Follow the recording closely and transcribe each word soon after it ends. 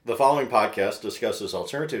The following podcast discusses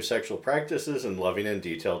alternative sexual practices in loving and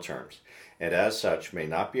detailed terms, and as such may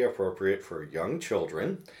not be appropriate for young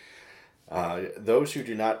children, those who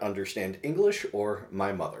do not understand English, or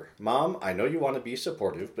my mother. Mom, I know you want to be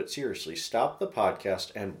supportive, but seriously, stop the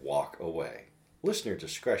podcast and walk away. Listener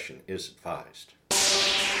discretion is advised.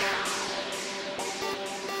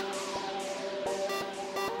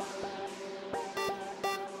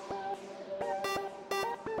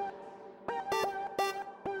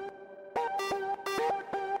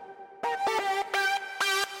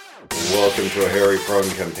 Welcome to A Hairy Prone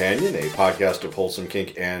Companion, a podcast of wholesome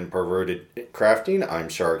kink and perverted crafting. I'm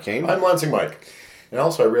Shar Kane. I'm Lansing Mike. And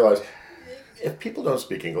also I realized, if people don't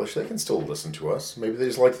speak English, they can still listen to us. Maybe they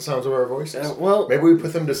just like the sounds of our voices. Maybe we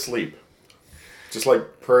put them to sleep. Just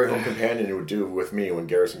like Prairie Home Companion would do with me when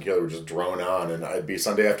Garrison Keillor would just drone on. And I'd be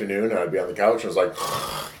Sunday afternoon, and I'd be on the couch, and I was like,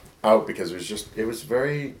 out, because it was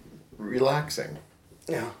very relaxing.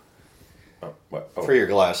 Yeah. Oh, what? Oh. For your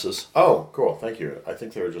glasses. Oh, cool. Thank you. I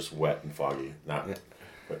think they were just wet and foggy.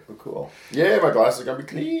 But cool. Yeah, my glasses are going to be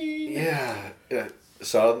clean. Yeah.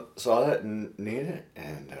 Saw that and need it.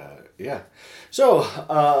 And, yeah.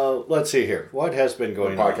 So, let's see here. What has been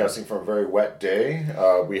going on? We're podcasting from a very wet day.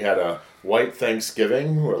 We had a white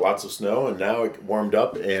Thanksgiving with lots of snow, and now it warmed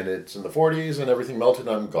up, and it's in the 40s, and everything melted,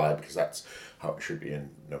 and I'm glad, because that's how it should be in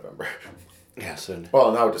November. Yes. And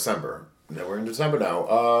well, now December. No, we're in December now.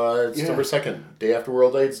 It's December 2nd, day after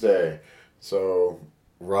World AIDS Day. So...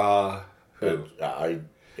 Raw. Who?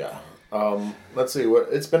 Let's see.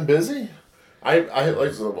 It's been busy. My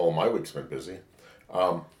week's been busy.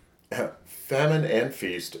 Famine and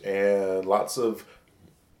feast, and lots of,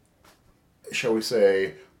 shall we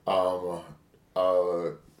say,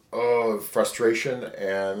 frustration,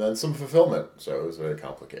 and then some fulfillment. So it was very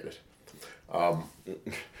complicated.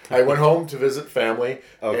 I went home to visit family,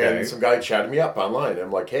 and some guy chatted me up online. And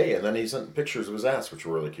I'm like, hey, and then he sent pictures of his ass, which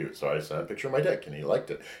were really cute. So I sent a picture of my dick, and he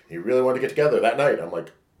liked it. He really wanted to get together that night. I'm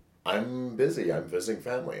like, I'm busy. I'm visiting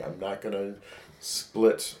family. I'm not going to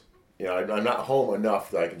split. I'm not home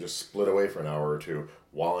enough that I can just split away for an hour or two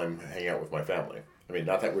while I'm hanging out with my family. I mean,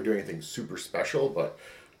 not that we're doing anything super special, but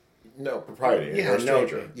no, propriety. Yeah, you're a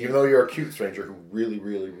stranger. Even though you're a cute stranger who really,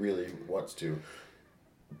 really, really wants to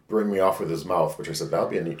bring me off with his mouth, which I said, that'll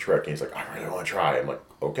be a neat trick. And he's like, I really want to try. I'm like,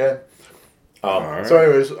 okay. Right. So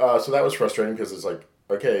anyways, so that was frustrating because it's like,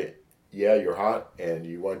 okay, yeah, you're hot and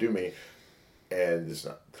you want to do me. And it's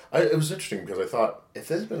not. It was interesting because I thought, if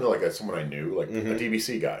this had been like someone I knew, like a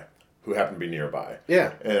DBC guy who happened to be nearby.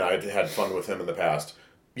 Yeah. And I'd had fun with him in the past.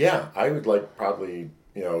 Yeah, I would probably,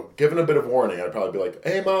 given a bit of warning, I'd probably be like,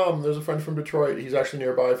 hey, Mom, there's a friend from Detroit. He's actually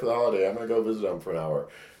nearby for the holiday. I'm going to go visit him for an hour.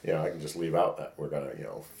 I can just leave out that we're going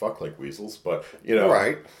to, fuck like weasels. But,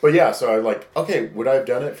 Right. But yeah, so I'm like, okay, would I have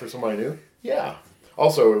done it for someone I knew? Yeah.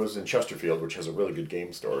 Also, it was in Chesterfield, which has a really good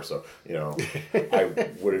game store. So, I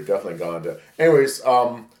would have definitely gone to... Anyways,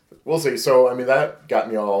 we'll see. So, I mean, that got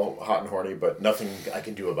me all hot and horny, but nothing I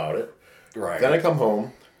can do about it. Right. Then I come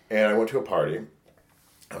home, and I went to a party.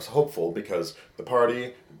 I was hopeful because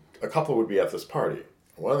a couple would be at this party.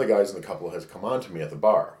 One of the guys in the couple has come on to me at the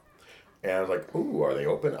bar. And I was like, ooh, are they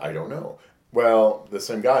open? I don't know. Well, the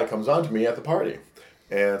same guy comes on to me at the party.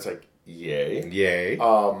 And it's like, yay. Yay.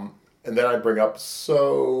 And then I bring up,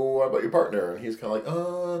 so what about your partner? And he's kind of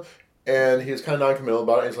like, and he was kind of non-committal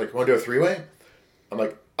about it. And he's like, you want to do a three-way? I'm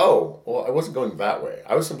like, oh, well, I wasn't going that way.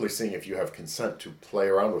 I was simply seeing if you have consent to play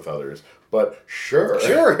around with others. But sure.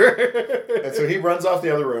 And so he runs off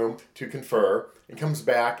the other room to confer and comes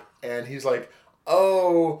back. And he's like,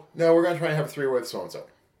 oh, no, we're going to try and have a three-way with so-and-so.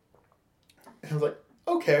 And I was like,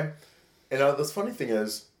 okay. And this funny thing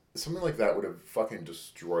is, something like that would have fucking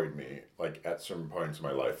destroyed me, at certain points in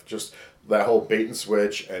my life. Just that whole bait and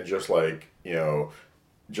switch and just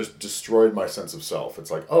just destroyed my sense of self.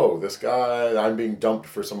 It's like, oh, this guy, I'm being dumped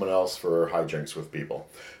for someone else for hijinks with people.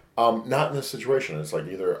 Not in this situation. It's like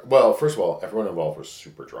first of all, everyone involved was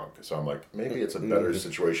super drunk. So I'm like, maybe it's a better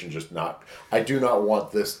situation, I do not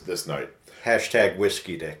want this night. Hashtag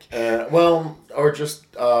whiskey dick. Or just,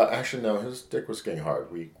 actually no, his dick was getting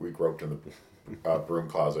hard. We groped in the broom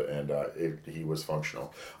closet and he was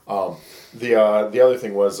functional. The other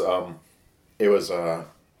thing was, it was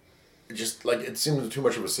just it seemed too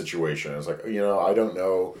much of a situation. It's like, I don't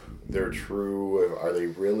know, they're true, are they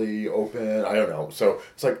really open? I don't know. So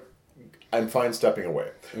it's like, I'm fine stepping away.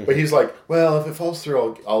 Mm-hmm. But he's like, well, if it falls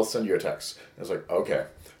through, I'll send you a text. I was like, okay.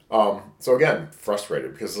 So again,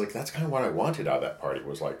 frustrated because that's kind of what I wanted out of that party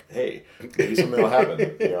was hey, maybe something will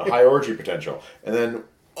happen, high orgy potential. And then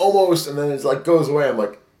almost, and then it's goes away. I'm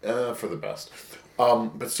like, for the best.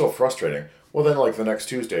 But still frustrating. Well, then, like, the next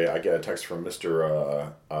Tuesday, I get a text from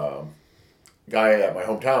Mr. Guy at my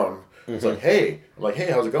hometown. It's like, hey. I'm like,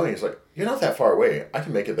 hey, how's it going? He's like, you're not that far away. I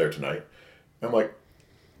can make it there tonight. And I'm like,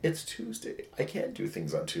 it's Tuesday. I can't do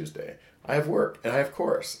things on Tuesday. I have work, and I have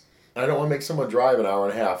chorus. And I don't want to make someone drive an hour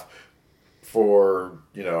and a half for,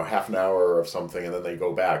 half an hour of something, and then they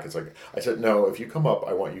go back. It's like, I said, no, if you come up,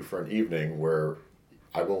 I want you for an evening where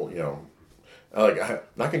I will, I'm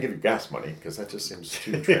not going to give you gas money because that just seems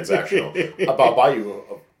too transactional. I'll buy you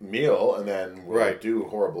a meal and then we'll do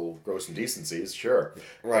horrible gross indecencies, sure.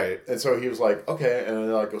 Right. And so he was like, okay. And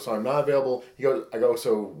then I go, so I'm not available. I go,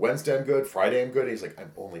 so Wednesday I'm good, Friday I'm good. And he's like,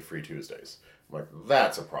 I'm only free Tuesdays. I'm like,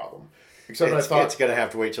 that's a problem. Except I thought it's going to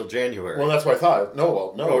have to wait till January. Well, that's what I thought.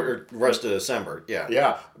 No. Or rest of December, yeah.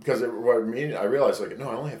 Yeah, because I realized, like, no,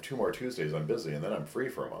 I only have 2 more Tuesdays I'm busy, and then I'm free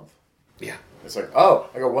for a month. Yeah. It's like, oh,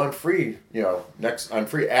 I go, well, I'm free, I'm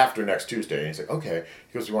free after next Tuesday. And he's like, okay.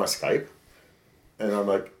 He goes, you want to Skype? And I'm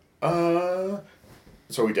like,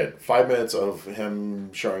 So we did 5 minutes of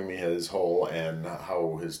him showing me his hole and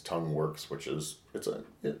how his tongue works, it's an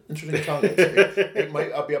interesting tongue. It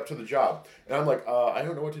might be up to the job. And I'm like, I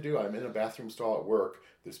don't know what to do. I'm in a bathroom stall at work.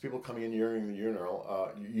 There's people coming in using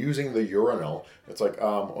the urinal. It's like,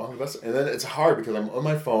 and then it's hard because I'm on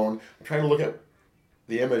my phone. I'm trying to look at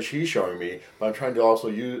the image he's showing me, but I'm trying to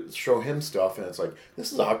also show him stuff, and it's like,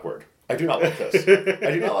 this is awkward. I do not like this.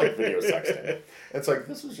 I do not like video sexting. It's like,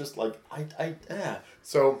 this is just like,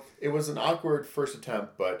 So it was an awkward first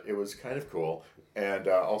attempt, but it was kind of cool, and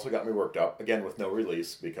also got me worked up, again with no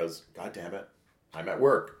release, because, god damn it, I'm at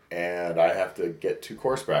work, and I have to get to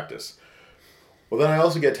course practice. Well, then I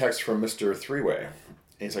also get text from Mr. Three-Way, and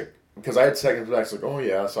he's like, because I had seconds back, like, oh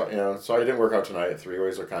yeah, so I didn't work out tonight.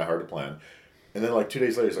 3-ways are kind of hard to plan. And then, like, 2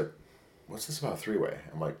 days later, he's like, what's this about 3-way?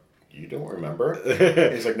 I'm like, you don't remember?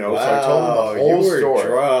 And he's like, no. Wow, so I told him the whole story.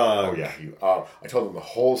 Drunk. Oh, yeah. I told him the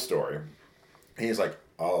whole story. And he's like,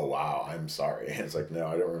 oh, wow, I'm sorry. And it's like, no,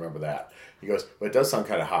 I don't remember that. He goes, but it does sound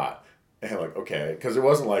kind of hot. And I'm like, okay. Because it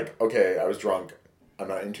wasn't like, okay, I was drunk, I'm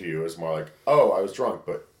not into you. It's more like, oh, I was drunk,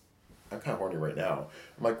 but I'm kind of horny right now.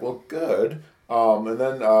 I'm like, well, good. And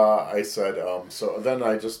then I said, so then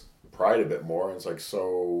I just pried a bit more. And it's like,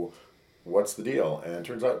 so what's the deal? And it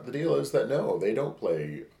turns out the deal is that no, they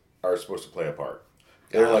are supposed to play a part.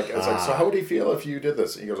 They're like, it's like, so how would he feel if you did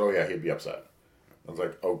this? And he goes, oh yeah, he'd be upset. I was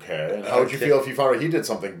like, okay. And how would you feel if you found out he did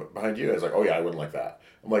something behind you? I was like, oh yeah, I wouldn't like that.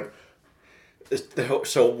 I'm like,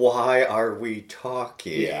 so why are we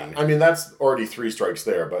talking? Yeah, I mean, that's already 3 strikes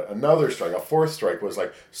there, but another strike, a 4th strike was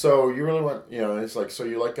like, so you really want, it's like, so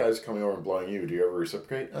you like guys coming over and blowing you, do you ever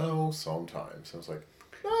reciprocate? Oh, sometimes. I was like,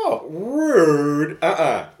 no. Rude.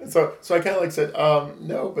 So I kind of like said,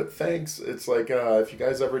 no, but thanks. It's like, if you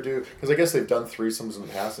guys ever do, because I guess they've done threesomes in the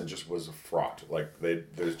past and it just was fraught. Like,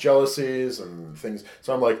 there's jealousies and things.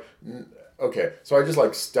 So I'm like, okay. So I just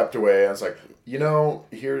like stepped away. I was like,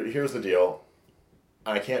 here's the deal.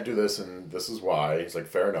 I can't do this, and this is why. He's like,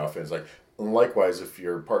 fair enough. And it's like, and likewise, if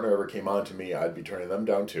your partner ever came on to me, I'd be turning them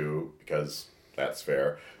down too, because that's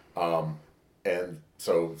fair. And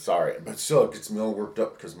so, sorry. But still, it gets me all worked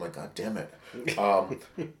up, because I'm like, god damn it.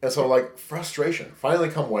 And so, like, frustration. Finally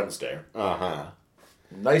come Wednesday.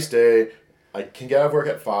 Nice day. I can get out of work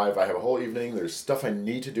at 5. I have a whole evening. There's stuff I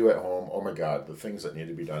need to do at home. Oh my god, the things that need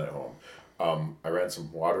to be done at home. I ran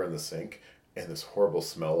some water in the sink, and this horrible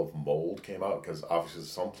smell of mold came out because obviously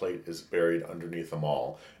some plate is buried underneath them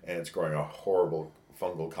all, and it's growing a horrible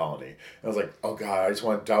fungal colony. And I was like, oh god, I just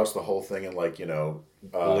want to douse the whole thing in like,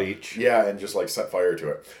 bleach. Yeah, and just like set fire to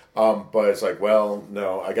it. But it's like, well,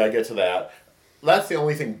 no, I gotta get to that. That's the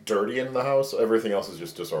only thing dirty in the house. Everything else is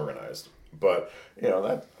just disorganized. But,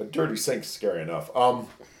 that a dirty sink's scary enough. So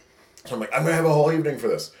I'm like, I'm gonna have a whole evening for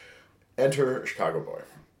this. Enter Chicago Boy.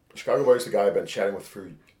 Chicago Boy is the guy I've been chatting with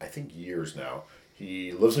for, I think, years now.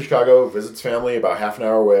 He lives in Chicago, visits family about half an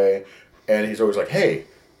hour away, and he's always like, hey,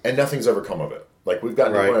 and nothing's ever come of it. Like, we've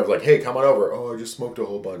gotten to the point of like, hey, come on over. Oh, I just smoked a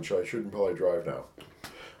whole bunch. I shouldn't probably drive now.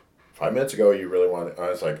 5 minutes ago, you really wanted, I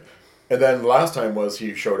was like, and then the last time was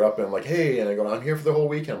he showed up and like, hey, and I go, I'm here for the whole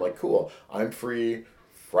weekend. I'm like, cool. I'm free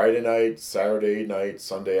Friday night, Saturday night,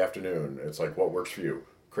 Sunday afternoon. It's like, what works for you?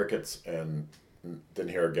 Crickets, and didn't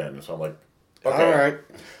hear again. So I'm like, okay.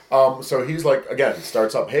 All right. So he's like, again,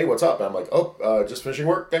 starts up, hey, what's up? And I'm like, just finishing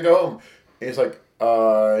work, then go home. And he's like,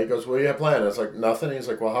 he goes, what do you have planned? And it's like, nothing. And he's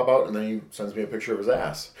like, well, how about, and then he sends me a picture of his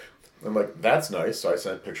ass. I'm like, that's nice. So I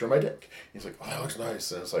sent a picture of my dick. He's like, oh, that looks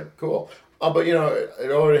nice. And it's like, cool. But, it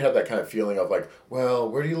already had that kind of feeling of like, well,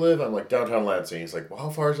 where do you live? I'm like, downtown Lansing. He's like, well, how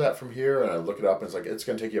far is that from here? And I look it up, and it's like, it's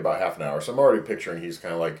going to take you about half an hour. So I'm already picturing he's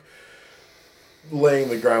kind of like, laying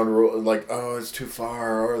the ground rule, like, oh, it's too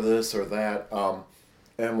far, or this or that.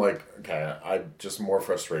 And I'm like, okay, I just more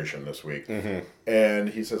frustration this week. And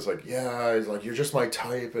he says, like, yeah, he's like, you're just my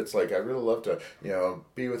type. It's like, I really love to,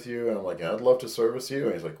 be with you. And I'm like, yeah, I'd love to service you.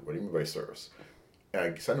 And he's like, what do you mean by service? And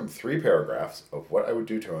I sent him 3 paragraphs of what I would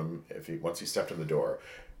do to him once he stepped in the door.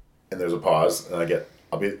 And there's a pause, and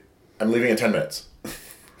I'm leaving in 10 minutes.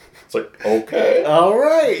 It's like, okay. All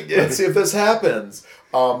right. Let's see if this happens.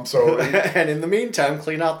 And in the meantime,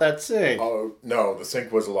 clean out that sink. Oh, no, the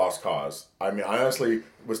sink was a lost cause. I mean, I honestly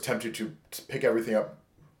was tempted to pick everything up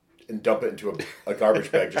and dump it into a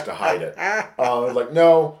garbage bag just to hide it. Like,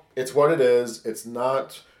 no, it's what it is. It's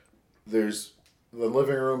not, there's, the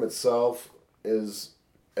living room itself is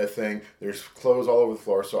a thing. There's clothes all over the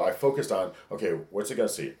floor. So I focused on, okay, what's it going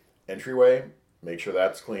to see? Entryway, make sure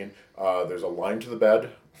that's clean. There's a line to the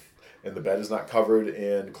bed, and the bed is not covered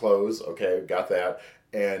in clothes. Okay, got that.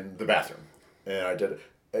 And the bathroom. And I did.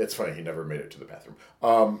 It's funny, he never made it to the bathroom.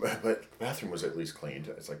 But the bathroom was at least cleaned.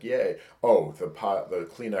 It's like, yay. Oh, the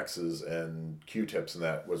Kleenexes and Q-tips and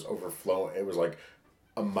that was overflowing. It was like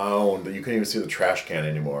a mound that you couldn't even see the trash can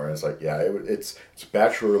anymore. And it's like, yeah, it's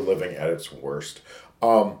bachelor living at its worst.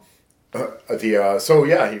 So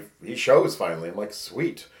yeah, he shows finally. I'm like,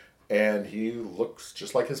 sweet. And he looks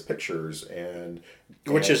just like his pictures,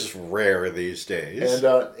 which is rare these days.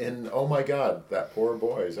 And oh my God, that poor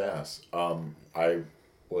boy's ass. I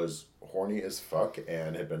was horny as fuck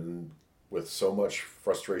and had been with so much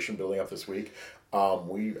frustration building up this week.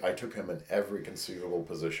 I took him in every conceivable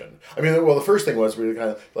position. I mean, well, the first thing was we were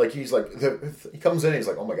kind of like, he comes in and he's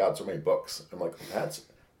like, oh my God, so many books. I'm like,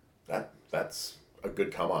 that's a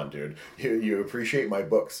good come on, dude. You appreciate my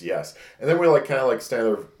books, yes. And then we kind of stand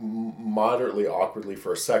there moderately awkwardly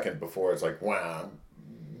for a second before it's like, wow,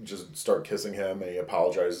 just start kissing him, and he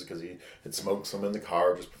apologizes because he had smoked some in the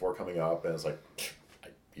car just before coming up, and it's like,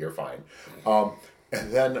 you're fine.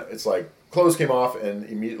 And then it's like clothes came off, and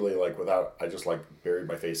immediately I just buried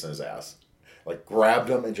my face in his ass, grabbed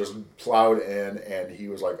him and just plowed in, and he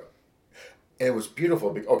was like, and it was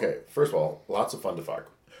beautiful. Okay, first of all, lots of fun to fuck.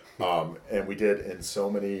 And we did in so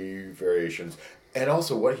many variations. And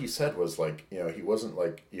also what he said was he wasn't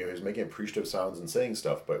he was making appreciative sounds and saying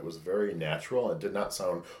stuff, but it was very natural and did not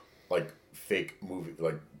sound like fake movie,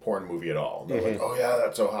 porn movie at all. And they're like, oh yeah,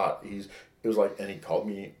 that's so hot. It was and he called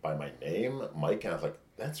me by my name, Mike, and I was like,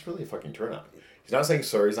 that's really a fucking turn on. He's not saying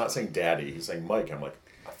sir, he's not saying daddy, he's saying Mike. I'm like,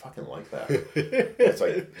 I fucking like that. It's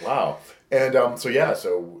like, wow. And,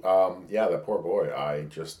 that poor boy, I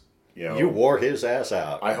just, you wore his ass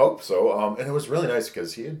out. I hope so. And it was really nice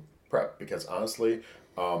because he had prepped. Because honestly,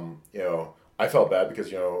 I felt bad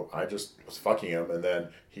because I just was fucking him, and then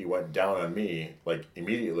he went down on me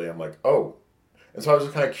immediately. I'm like, oh, and so I was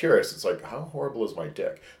just kind of curious. It's like, how horrible is my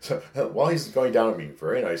dick? So while he's going down on me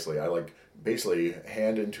very nicely, I basically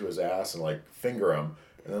hand into his ass and finger him,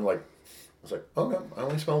 and then I was like, oh no, I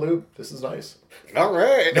only smell lube. This is nice. All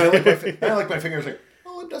right. And I like my fingers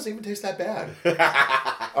it doesn't even taste that bad.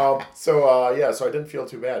 So I didn't feel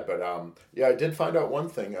too bad, but I did find out one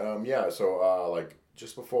thing.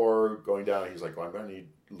 Just before going down, he's like, well, I'm gonna need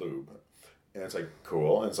lube, and it's like,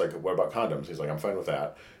 cool. And it's like, what about condoms? He's like, I'm fine with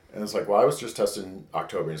that. And it's like, well, I was just tested in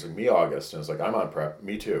October. And he's like, me August, and it's like, I'm on prep.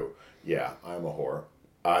 Me too. Yeah, I'm a whore.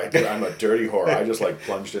 I'm a dirty whore. I just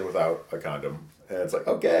plunged in without a condom. And it's like,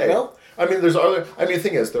 okay. Well, I mean, the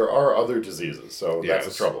thing is, there are other diseases, so that's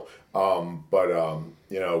the trouble.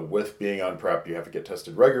 With being on prep, you have to get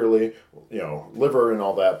tested regularly, liver and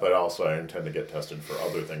all that, but also I intend to get tested for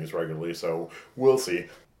other things regularly, so we'll see.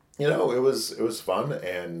 It was fun,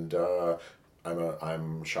 and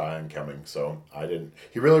I'm shy on coming, so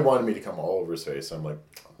he really wanted me to come all over his face. I'm like,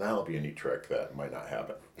 that'll be a neat trick that might not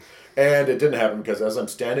happen. And it didn't happen because as I'm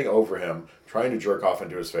standing over him, trying to jerk off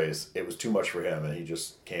into his face, it was too much for him, and he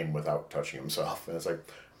just came without touching himself. And it's like,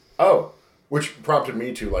 oh, which prompted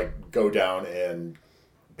me to go down and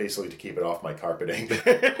basically to keep it off my carpeting.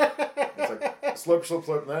 It's like, slip.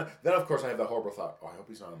 And then, of course, I have that horrible thought, oh, I hope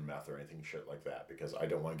he's not on meth or anything shit like that, because I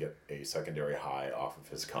don't want to get a secondary high off of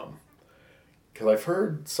his cum. Because I've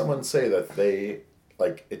heard someone say that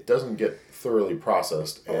it doesn't get thoroughly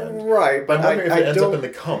processed, and right, but I'm wondering if it ends up in the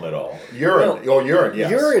cum at all. Urine, urine, yes.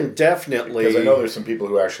 Urine definitely. Because I know there's some people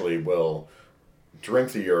who actually will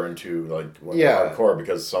drink the urine to hardcore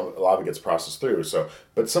because a lot of it gets processed through. So,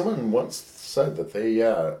 but someone once said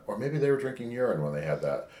that or maybe they were drinking urine when they had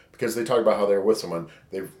that, because they talked about how they were with someone.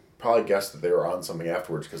 They probably guessed that they were on something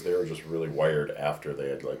afterwards because they were just really wired after they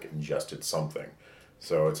had ingested something.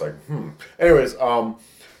 So it's like, Anyways, and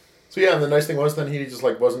the nice thing was then he just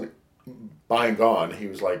wasn't by and gone. He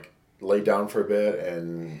was laid down for a bit,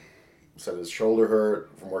 and said his shoulder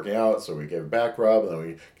hurt from working out, so we gave a back rub, and then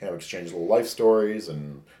we kind of exchanged little life stories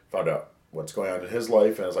and found out what's going on in his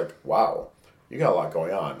life. And I was like, wow, you got a lot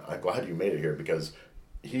going on. I'm glad you made it here, because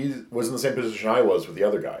he was in the same position I was with the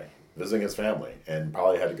other guy, visiting his family, and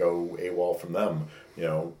probably had to go AWOL from them, you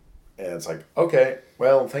know. And it's like, okay,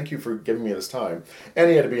 well, thank you for giving me this time. And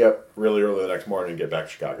he had to be up really early the next morning and get back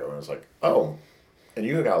to Chicago. And I was like, oh, and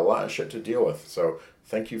you got a lot of shit to deal with, so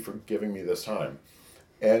thank you for giving me this time.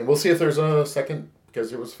 And we'll see if there's a second,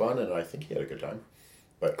 because it was fun, and I think he had a good time.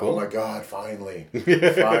 But cool. Oh my God, finally.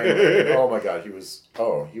 Finally. Oh my God, he was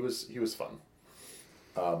fun.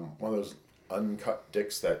 One of those uncut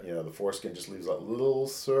dicks that, you know, the foreskin just leaves that little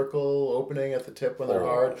circle opening at the tip when they're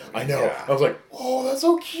hard. I know. Yeah. I was like, oh, that's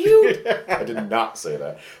so cute. I did not say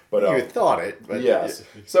that. But you thought it. But yes.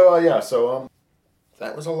 So,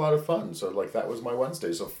 that was a lot of fun. So, like, that was my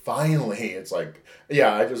Wednesday. So finally, it's like,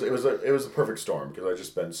 yeah, it was a perfect storm, because I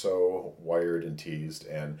just been so wired and teased,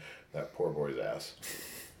 and that poor boy's ass.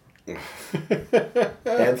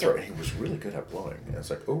 And throat. He was really good at blowing. And it's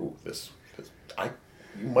like, oh,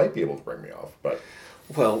 you might be able to bring me off, but...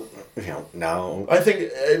 Well, you know, now... I think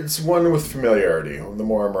it's one with familiarity. The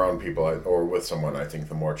more I'm around people, or with someone, I think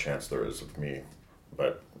the more chance there is of me.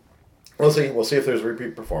 But we'll see. We'll see if there's a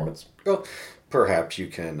repeat performance. Well, perhaps you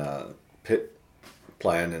can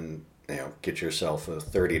plan and, you know, get yourself a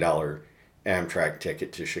 $30 Amtrak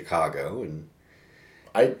ticket to Chicago, and...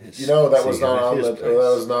 that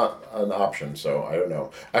was not an option, so I don't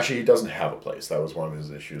know. Actually, he doesn't have a place. That was one of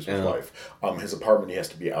his issues with life. His apartment he has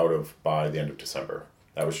to be out of by the end of December.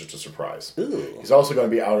 That was just a surprise. Ooh. He's also going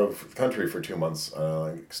to be out of the country for 2 months on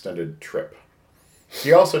an extended trip.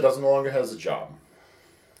 He also no longer has a job.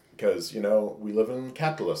 Because, you know, we live in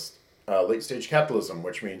late stage capitalism,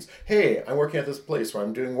 which means, hey, I'm working at this place where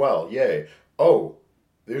I'm doing well. Yay. Oh,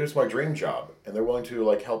 here's my dream job, and they're willing to,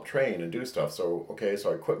 like, help train and do stuff. So, okay,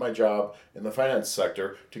 so I quit my job in the finance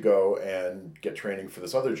sector to go and get training for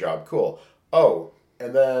this other job. Cool. Oh,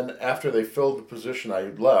 and then after they filled the position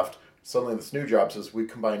I left, suddenly this new job says, we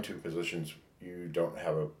combined 2 positions. You don't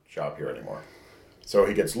have a job here anymore. So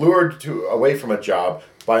he gets lured away from a job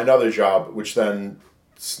by another job, which then,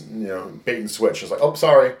 you know, bait and switch. It's like, oh,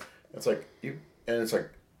 sorry. It's like,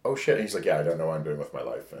 oh shit. And he's like, yeah, I don't know what I'm doing with my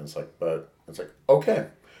life. And it's like, okay.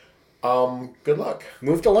 Good luck.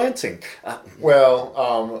 Move to Lansing.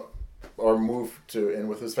 Or move in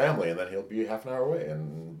with his family, and then he'll be half an hour away,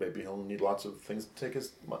 and maybe he'll need lots of things to take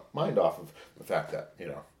his mind off of the fact that, you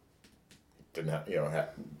know,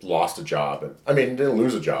 lost a job, and didn't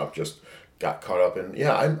lose a job, just got caught up in.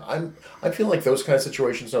 Yeah, I'm feeling like those kind of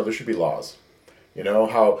situations. No, there should be laws. You know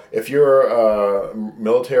how if you're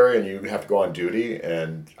military and you have to go on duty,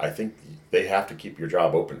 and I think they have to keep your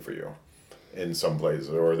job open for you. In some places,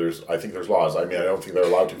 or I think there's laws. I don't think they're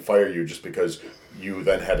allowed to fire you just because you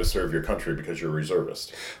then had to serve your country because you're a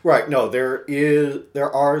reservist. Right. No, there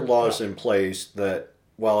are laws in place that,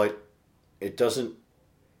 while it doesn't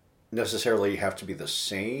necessarily have to be the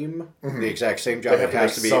same, the exact same job, it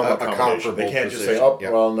has to be a comparable They can't just say, oh,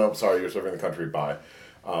 well, no, sorry, you're serving the country, bye.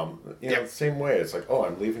 The same way, it's like, oh,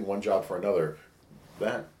 I'm leaving one job for another.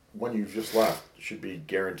 That one you just left should be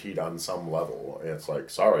guaranteed on some level. It's like,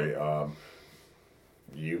 sorry,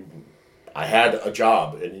 I had a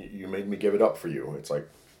job and you made me give it up for you. It's like,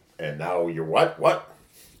 and now you're what?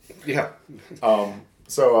 Yeah.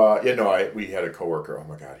 We had a coworker. Oh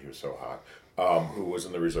my God, he was so hot. Who was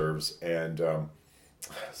in the reserves, and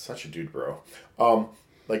such a dude, bro.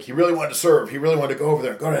 Like, he really wanted to serve. He really wanted to go over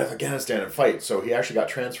there and go to Afghanistan and fight. So he actually got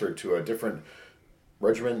transferred to a different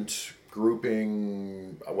regiment,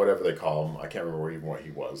 grouping, whatever they call them. I can't remember even what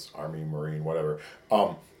he was. Army, Marine, whatever.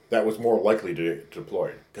 That was more likely to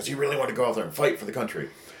deploy, because he really wanted to go out there and fight for the country.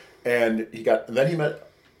 And then he met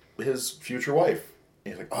his future wife.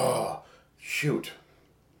 And he's like, oh, shoot.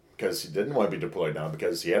 Because he didn't want to be deployed now,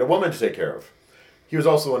 because he had a woman to take care of. He was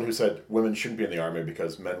also the one who said women shouldn't be in the army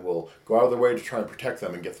because men will go out of their way to try and protect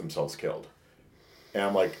them and get themselves killed. And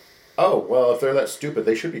I'm like, oh, well, if they're that stupid,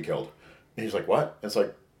 they should be killed. And he's like, what? And it's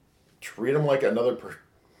like, treat them like another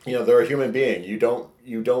they're a human being. You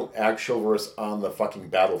don't act chivalrous on the fucking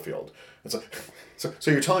battlefield. It's like, so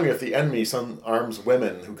you're telling me if the enemy arms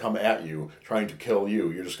women who come at you trying to kill you,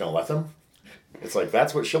 you're just going to let them? It's like,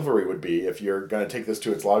 that's what chivalry would be if you're going to take this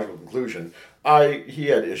to its logical conclusion. He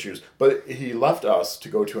had issues, but he left us to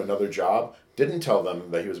go to another job, didn't tell them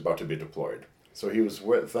that he was about to be deployed. So he was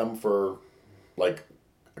with them for like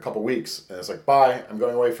a couple weeks, and it's like, bye, I'm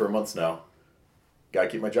going away for months now. Gotta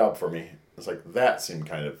keep my job for me. It's like, that seemed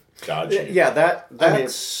kind of dodgy. Yeah,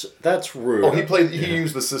 that's rude. Oh, he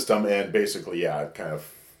used the system and basically, kind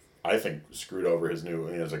of I think, screwed over his new.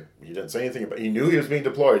 And he was like, he didn't say anything about. He knew he was being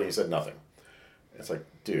deployed, and he said nothing. It's like,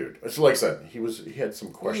 dude. It's like I said, he had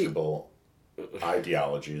some questionable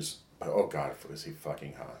ideologies. But, oh God, was he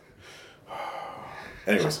fucking hot?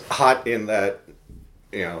 Anyways, hot in that,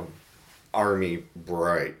 army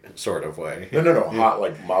bright sort of way. No. Hot,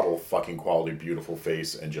 like model fucking quality, beautiful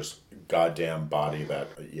face, and just goddamn body that,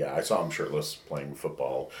 yeah, I saw him shirtless playing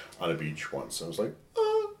football on a beach once. And I was like,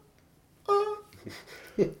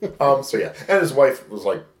 So yeah. And his wife was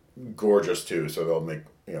like gorgeous too, so they'll make,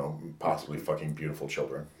 possibly fucking beautiful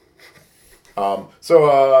children. So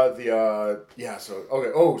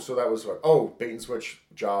that was bait and switch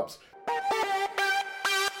jobs.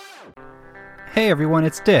 Hey everyone,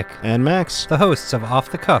 it's Dick. And Max. The hosts of Off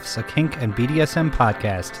the Cuffs, a kink and BDSM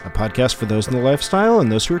podcast. A podcast for those in the lifestyle and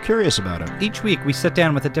those who are curious about it. Each week we sit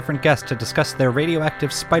down with a different guest to discuss their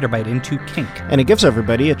radioactive spider bite into kink. And it gives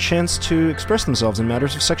everybody a chance to express themselves in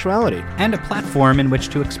matters of sexuality. And a platform in which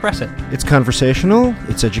to express it. It's conversational,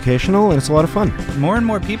 it's educational, and it's a lot of fun. More and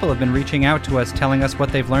more people have been reaching out to us telling us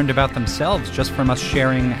what they've learned about themselves just from us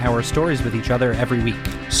sharing our stories with each other every week.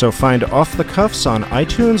 So find Off the Cuffs on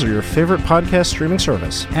iTunes or your favorite podcast streaming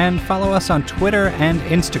service. And follow us on Twitter and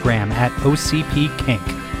Instagram at OCP Kink.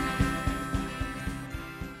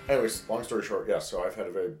 Anyways, long story short, yes, so I've had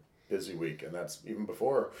a very busy week, and that's even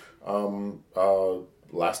before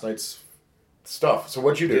last night's stuff. So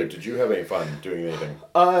what'd you do? Did you have any fun doing anything?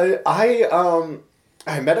 I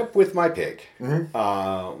met up with my pig.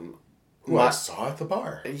 Mm-hmm. Who I saw at the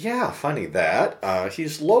bar. Yeah, funny that.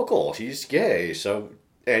 He's local. He's gay,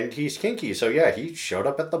 and he's kinky, so yeah, he showed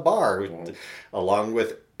up at the bar along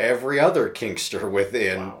with every other kinkster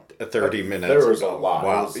within 30 minutes. There was a lot.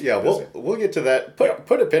 Wow. Yeah, we'll get to that.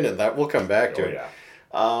 Put a pin in that. We'll come back to it. Yeah.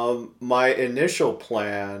 My initial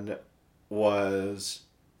plan was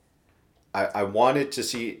I wanted to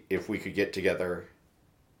see if we could get together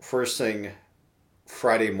first thing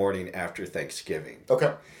Friday morning after Thanksgiving.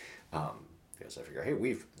 Okay. Because I figure, hey,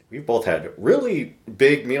 we've both had really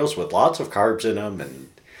big meals with lots of carbs in them, and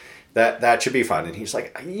that should be fun. And he's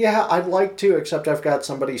like, yeah, I'd like to, except I've got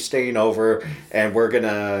somebody staying over, and we're going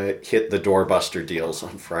to hit the doorbuster deals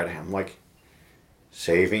on Friday. I'm like,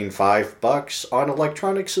 saving $5 on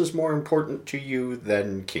electronics is more important to you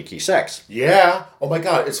than kinky sex. Yeah. Oh my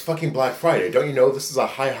God, it's fucking Black Friday. Don't you know this is a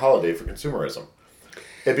high holiday for consumerism?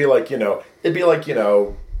 It'd be like, your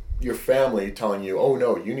family telling you, oh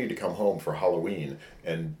no, you need to come home for Halloween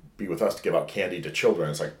and be with us to give out candy to children.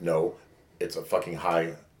 It's like, no, it's a fucking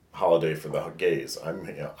high holiday for the gays. I'm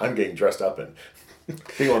getting dressed up and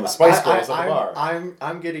being one of the Spice Girls at the bar.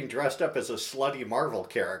 I'm getting dressed up as a slutty Marvel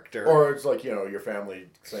character. Or it's like, your family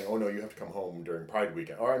saying, oh no, you have to come home during Pride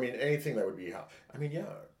weekend. Or anything that would be,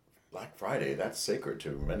 Black Friday, that's sacred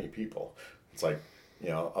to many people. It's like,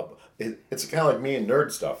 it's kind of like me and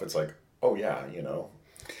nerd stuff. It's like, oh yeah,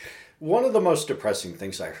 One of the most depressing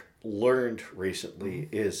things I've learned recently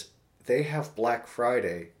is they have Black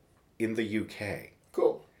Friday in the UK.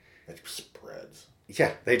 Cool. It spreads.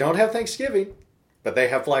 Yeah, they don't have Thanksgiving, but they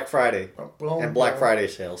have Black Friday and Black Friday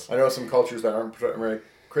sales. I know some cultures that aren't very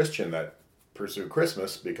Christian that pursue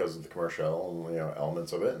Christmas because of the commercial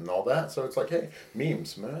elements of it and all that. So it's like, hey,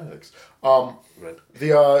 memes, memetics.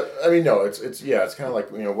 It's kind of like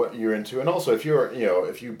what you're into, and also if you're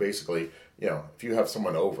if you basically if you have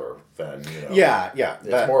someone over, then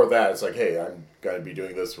it's more of that. It's like, hey, I'm going to be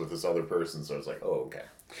doing this with this other person, so it's like, oh, okay.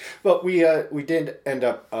 But we did end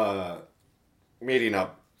up meeting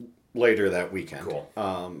up later that weekend.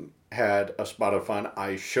 Cool. Had a spot of fun.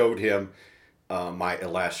 I showed him my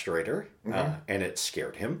Illustrator, and it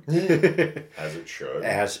scared him. As it should.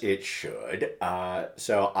 As it should.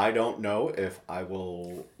 So I don't know if I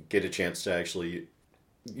will get a chance to actually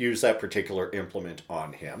use that particular implement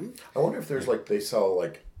on him. I wonder if there's they sell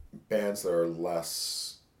bands that are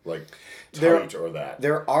less tight or that.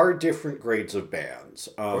 There are different grades of bands.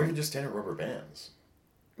 Or even just standard rubber bands.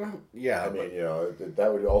 Well, yeah.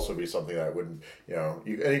 That would also be something that wouldn't,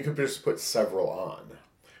 you could just put several on,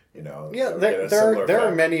 Yeah, there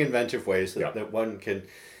are many inventive ways that one can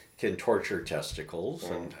torture testicles.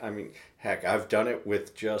 And heck, I've done it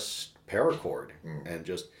with just paracord and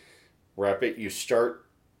just wrap it. You start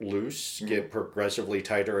loose, get progressively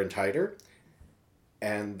tighter and tighter,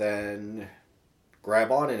 and then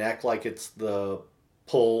grab on and act like it's the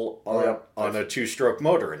pull on a two-stroke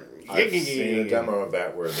motor. And I've seen a demo of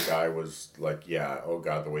that where the guy was like, yeah, oh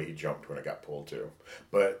God, the way he jumped when it got pulled too.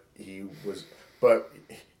 But he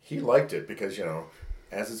liked it because,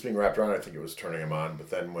 as it's being wrapped around, I think it was turning him on. But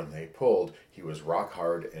then when they pulled, he was rock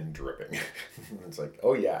hard and dripping. It's like,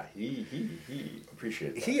 oh yeah, he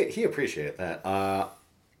appreciated that. He appreciated that.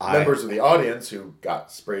 members of the audience who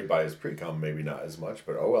got sprayed by his pre-cum, maybe not as much,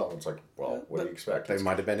 but oh well. It's like, well, what do you expect? They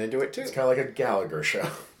might have been into it too. It's kind of like a Gallagher show,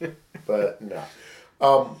 but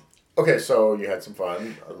no. Okay, so you had some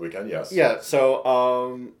fun on the weekend, yes. Yeah.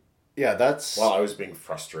 So that's. Well, I was being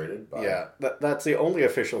frustrated by. Yeah, that's the only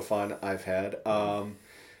official fun I've had.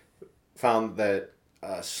 Found that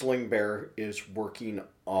Sling Bear is working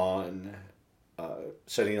on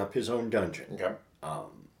setting up his own dungeon. Okay.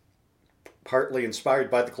 Partly inspired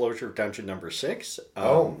by the closure of Dungeon Number 6.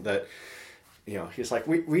 That, he's like,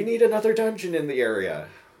 we need another dungeon in the area.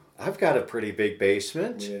 I've got a pretty big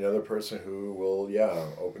basement. We need another person who will,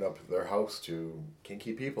 open up their house to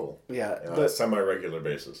kinky people. Yeah. On a semi-regular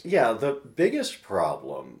basis. Yeah, the biggest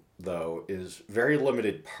problem, though, is very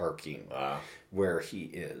limited parking where he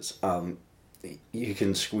is. You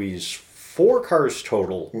can squeeze 4 cars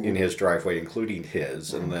total in his driveway, including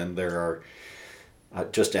his, and then there are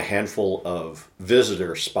just a handful of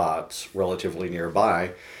visitor spots relatively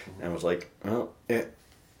nearby. And I was like, well,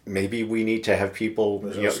 maybe we need to have people...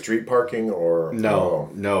 There's no street parking or...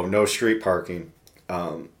 No street parking.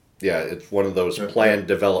 It's one of those planned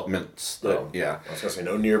developments that, I was going to say,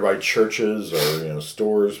 no nearby churches or,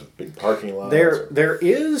 stores with big parking lots. There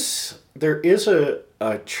is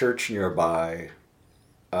a church nearby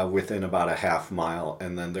within about a half mile,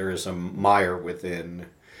 and then there is a mire within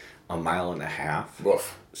a mile and a half.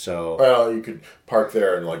 Woof. So... Well, you could park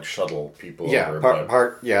there and, shuttle people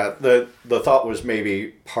over. The thought was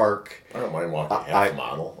maybe park... I don't mind walking half a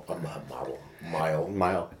mile.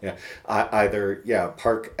 Mile, yeah. Either,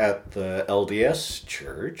 park at the LDS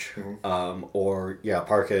church, or,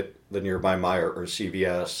 park at the nearby Meijer or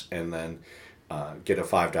CVS, and then get a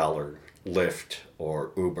 $5 Lyft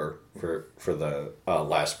or Uber for the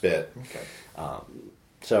last bit. Okay.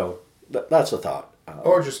 So that's a thought.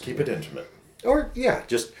 Or just keep it intimate. Or,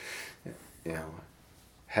 just,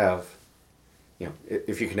 have...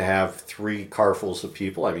 if you can have 3 carfuls of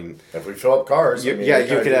people, I mean... If we fill up cars... you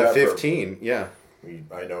could have 15,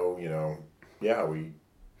 I know, we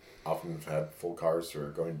often have had full cars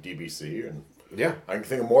for going to DBC, and I can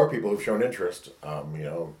think of more people who've shown interest.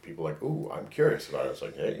 People like, ooh, I'm curious about it. It's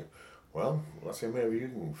like, hey, well, let's see maybe you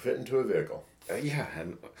can fit into a vehicle.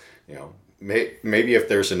 And, maybe if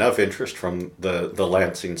there's enough interest from the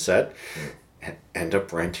Lansing set, end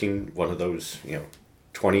up renting one of those,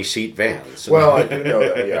 20-seat vans. Well, I do know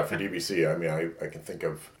that, for DBC. I mean, I can think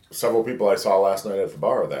of several people I saw last night at the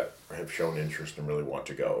bar that have shown interest and really want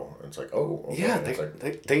to go. And it's like, oh, okay. Yeah,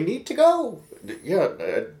 they need to go. Yeah,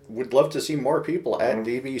 I would love to see more people at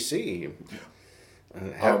DBC.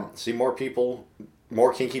 See more people,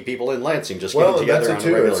 more kinky people in Lansing just getting together on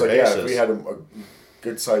a regular basis. If we had a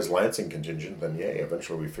good-sized Lansing contingent, then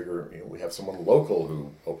eventually we figure we have someone local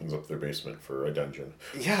who opens up their basement for a dungeon.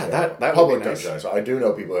 Yeah, that public would be nice. dungeon. So I do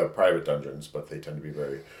know people who have private dungeons, but they tend to be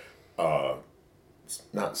very,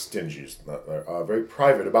 not stingy, very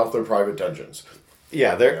private about their private dungeons.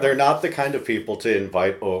 Yeah, they're not the kind of people to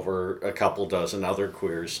invite over a couple dozen other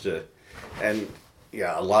queers to, and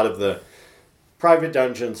a lot of the private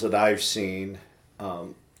dungeons that I've seen,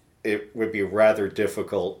 it would be rather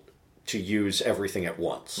difficult to use everything at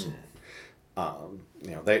once.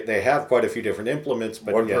 They have quite a few different implements,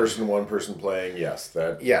 but one person playing, yes,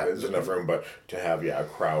 there's enough room, but to have a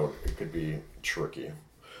crowd, it could be tricky.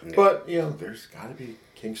 Yeah. But there's got to be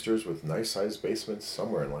kinksters with nice sized basements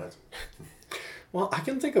somewhere in Lansing. Well, I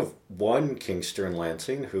can think of one kinkster in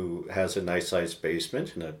Lansing who has a nice sized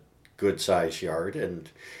basement and a good sized yard and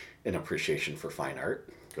an appreciation for fine art.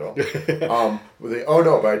 Cool. But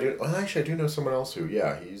I do. Well, actually, I do know someone else who,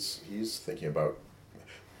 he's thinking about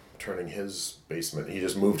turning his basement. He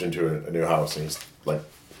just moved into a new house, and he's like,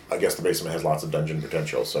 I guess the basement has lots of dungeon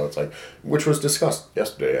potential. So it's like, which was discussed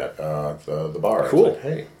yesterday at the bar. Cool. Like,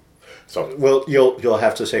 hey, so well, you'll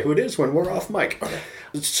have to say who it is when we're off mic. Okay.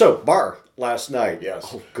 So bar last night. Yes.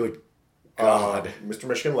 Oh, good God. Mr.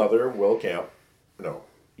 Michigan Leather, Will Camp. No.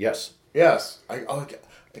 Yes. Yes. I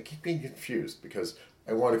keep being confused because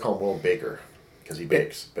I want to call him Will Baker because he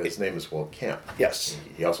bakes, but his name is Will Camp. Yes.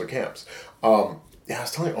 He also camps. I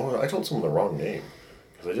was telling I told someone the wrong name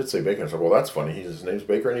because I did say Baker. I said, well, that's funny. His name's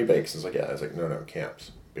Baker and he bakes. It's like, I was like, no,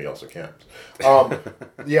 camps. But he also camps.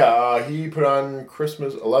 He put on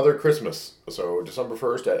a leather Christmas. So December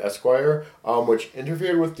 1st at Esquire, which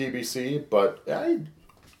interfered with DBC, but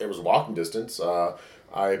it was walking distance.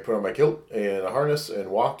 I put on my kilt and a harness and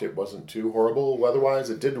walked. It wasn't too horrible weather-wise.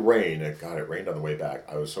 It did rain. It rained on the way back.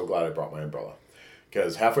 I was so glad I brought my umbrella.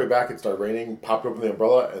 Because halfway back it started raining, popped open the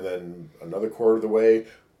umbrella, and then another quarter of the way,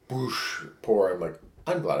 boosh, pour. I'm like,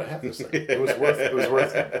 I'm glad I have this thing. It was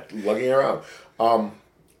worth lugging around.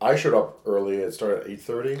 I showed up early. It started at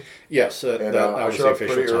 8:30. Yes, And that I was showed the up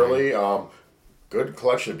official pretty time. early. Good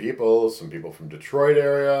collection of people. Some people from Detroit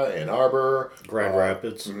area, Ann Arbor, Grand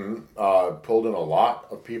Rapids. pulled in a lot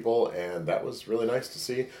of people, and that was really nice to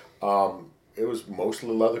see. It was mostly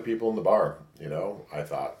leather people in the bar. I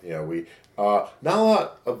thought, we not a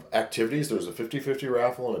lot of activities. There was a 50-50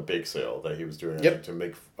 raffle and a bake sale that he was doing I think, to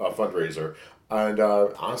make a fundraiser. And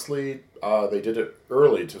honestly, they did it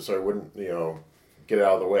early so I wouldn't, get it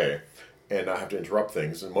out of the way and not have to interrupt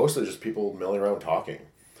things. And mostly just people milling around talking.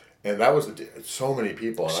 And that was so many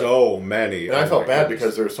people. And I felt bad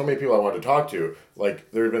because there were so many people I wanted to talk to.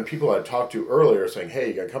 Like, there had been people I'd talked to earlier saying, hey,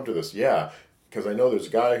 you got to come to this. Yeah, because I know there's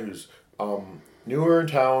a guy who's newer in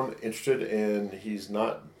town, interested in, he's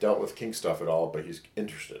not dealt with kink stuff at all, but he's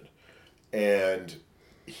interested. And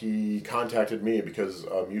he contacted me because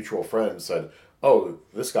a mutual friend said, oh,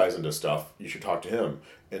 this guy's into stuff. You should talk to him.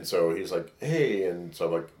 And so he's like, hey. And so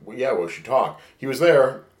I'm like, well, yeah, we should talk. He was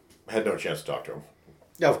there. Had no chance to talk to him.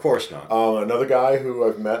 Yeah, of course not. Another guy who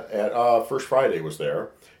I've met at First Friday was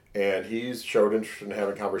there, and he's showed interest in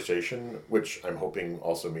having a conversation, which I'm hoping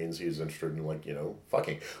also means he's interested in,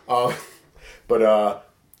 fucking. But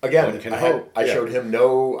again, I showed him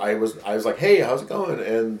I was like, hey, how's it going?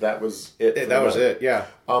 And that was it. That was it. Yeah.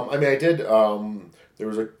 I did. There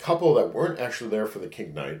was a couple that weren't actually there for the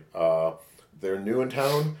kink night. They're new in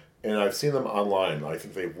town. And I've seen them online. I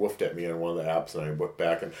think they woofed at me on one of the apps, and I woofed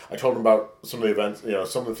back. And I told them about some of the events,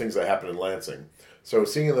 some of the things that happened in Lansing. So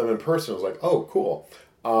seeing them in person was like, oh, cool.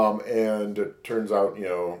 And it turns out,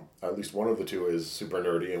 at least one of the two is super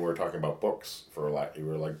nerdy, and we were talking about books for a lot. We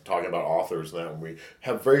were talking about authors and that, and we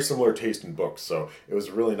have very similar taste in books. So it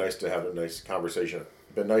was really nice to have a nice conversation.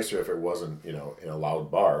 It'd been nicer if it wasn't, in a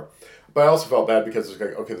loud bar. But I also felt bad because it's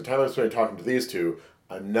like, okay, the time I'm spending talking to these two,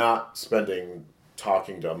 I'm not spending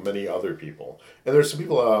talking to many other people. And there's some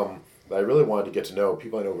people that I really wanted to get to know,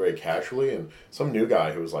 people I know very casually, and some new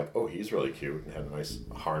guy who was like, oh, he's really cute and had a nice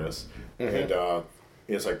harness. Mm-hmm. And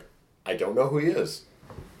it's like, I don't know who he is.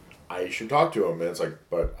 I should talk to him. And it's like,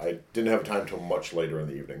 but I didn't have time until much later in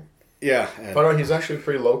the evening. Yeah. Found out he's actually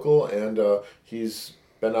pretty local, and he's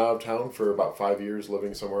been out of town for about 5 years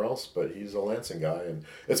living somewhere else, but he's a Lansing guy. And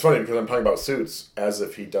it's funny because I'm talking about Suits as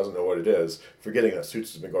if he doesn't know what it is, forgetting that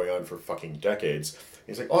Suits has been going on for fucking decades.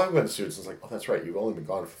 He's like, oh, I've been to Suits. And it's like, oh, that's right, you've only been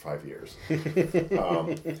gone for 5 years.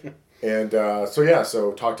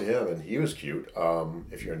 So talked to him, and he was cute.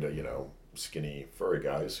 If you're into, skinny, furry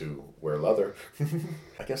guys who wear leather,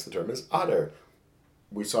 I guess the term is otter.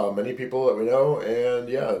 We saw many people that we know,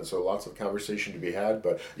 and so lots of conversation to be had.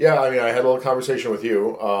 But I had a little conversation with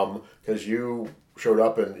you because you showed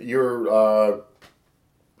up and you're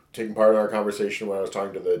taking part in our conversation when I was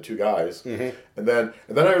talking to the two guys. Mm-hmm. And then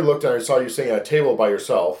I looked and I saw you sitting at a table by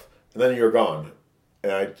yourself, and then you're gone.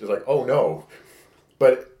 And I was like, oh no.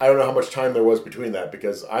 But I don't know how much time there was between that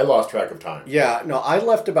because I lost track of time. Yeah, no, I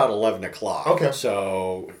left about 11 o'clock. Okay.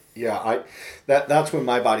 So, that's when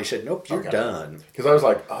my body said, nope, you're done. Because I was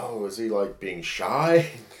like, oh, is he being shy?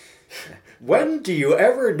 When do you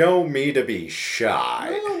ever know me to be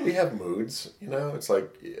shy? Well, we have moods, It's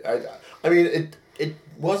like, it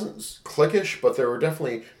wasn't cliquish, but there were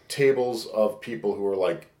definitely tables of people who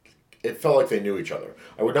were it felt like they knew each other.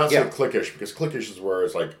 I would not say cliquish, because cliquish is where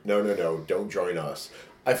it's like, no, don't join us.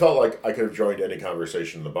 I felt like I could have joined any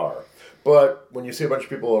conversation in the bar. But when you see a bunch of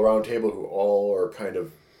people around a table who all are kind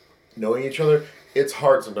of knowing each other, it's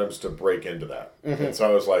hard sometimes to break into that. Mm-hmm. And so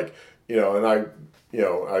I was like,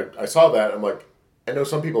 I saw that, I'm like, I know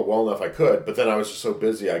some people well enough I could, but then I was just so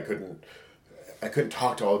busy I couldn't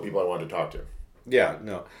talk to all the people I wanted to talk to. Yeah,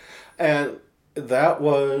 no. And that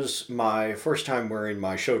was my first time wearing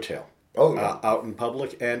my show tail out in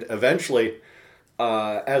public. And eventually,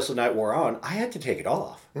 as the night wore on, I had to take it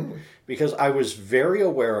off because I was very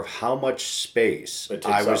aware of how much space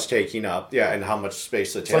I was taking up. Yeah, and how much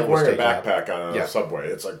space the tail was taking up. It's like wearing a backpack on a subway.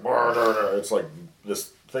 It's it's like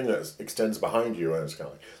this thing that extends behind you, and it's kind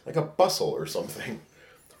of like a bustle or something.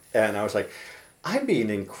 And I was like, I'm being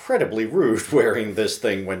incredibly rude wearing this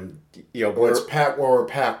thing when it's packed when we're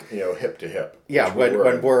packed, hip to hip. Yeah,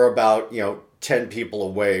 when we're about 10 people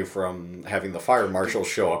away from having the fire marshal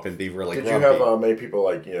show up and be really grumpy. Did you have many people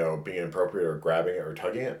being inappropriate or grabbing it or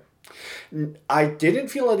tugging it? I didn't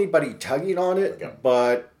feel anybody tugging on it,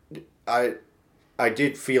 but I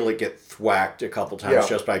did feel it get thwacked a couple times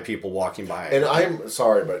just by people walking by. And I'm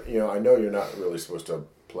sorry, but I know you're not really supposed to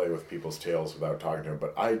play with people's tails without talking to them,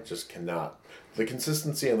 but I just cannot. The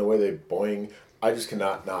consistency and the way they boing, I just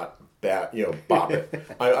cannot not bop it.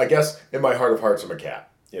 I guess in my heart of hearts, I'm a cat.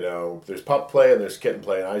 There's pup play and there's kitten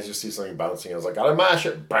play, and I just see something bouncing. I was like, gotta mash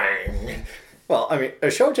it, bang. Well, I mean, a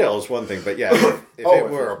show tail is one thing, but yeah, if it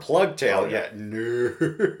were a plug tail, no,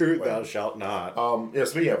 thou shalt not.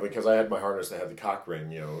 Speaking of, because I had my harness that had the cock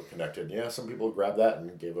ring, connected. Yeah, some people grabbed that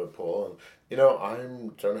and gave it a pull, and I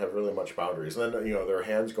don't have really much boundaries. And then there are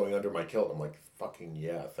hands going under my kilt. I'm like, fucking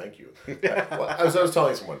yeah, thank you. As I was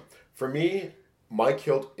telling someone, for me, my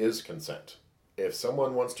kilt is consent. If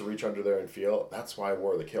someone wants to reach under there and feel, that's why I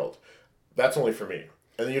wore the kilt. That's only for me.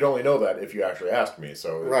 And you'd only know that if you actually asked me.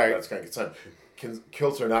 So that's kind of consent.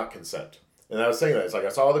 Kilts are not consent. And I was saying that. It's like I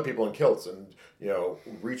saw other people in kilts and,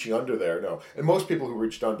 reaching under there. No. And most people who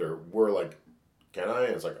reached under were like, can I?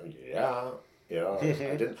 And it's like, yeah.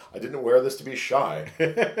 I didn't wear this to be shy.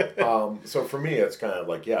 So for me, it's kind of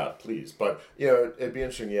like, yeah, please. But, it'd be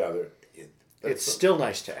interesting, it's still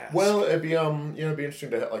nice to ask. Well, it'd be it'd be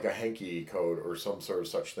interesting to have like a hanky code or some sort of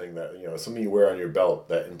such thing that something you wear on your belt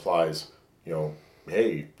that implies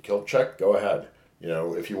hey, kilt check, go ahead.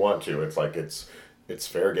 If you want to, it's like it's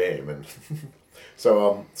fair game, and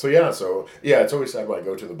so it's always sad when I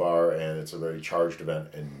go to the bar and it's a very charged event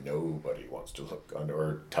and nobody wants to look under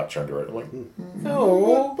or touch under it. I'm like,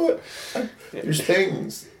 no, but there's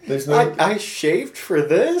things. There's no. I shaved for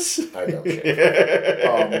this. I don't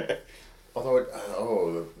shave. Although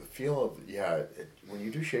the feel of when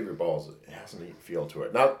you do shave your balls, it has a neat feel to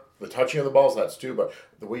it. Not the touching of the balls, that's too, but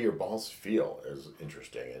the way your balls feel is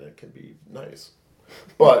interesting and it can be nice.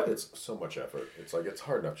 But it's so much effort. It's like it's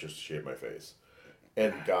hard enough just to shave my face.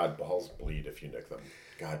 And God, balls bleed if you nick them.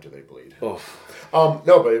 God, do they bleed. Oh.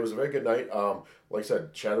 No, but it was a very good night. Like I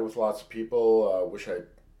said, chatted with lots of people. Wish I'd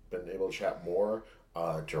been able to chat more.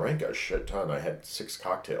 Drank a shit ton. I had 6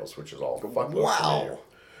 cocktails, which is all fuckload for me.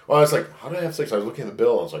 Well, I was like, how did I have 6? I was looking at the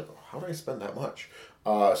bill and I was like, how did I spend that much?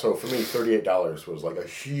 So for me, $38 was like a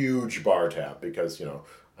huge bar tab because,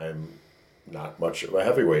 I'm not much of a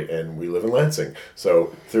heavyweight and we live in Lansing.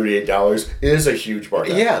 So $38 is a huge bar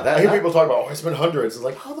tab. Yeah. I hear people talk about, I spent hundreds. It's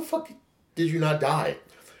like, how the fuck did you not die?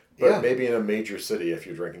 But maybe in a major city if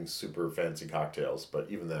you're drinking super fancy cocktails. But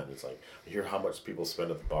even then, it's like, I hear how much people spend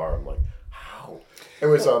at the bar. I'm like, how?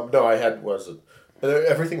 Anyways,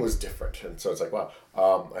 everything was different. And so it's like, wow.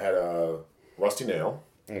 I had a rusty nail.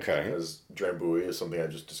 Okay. Because Drambuie is something I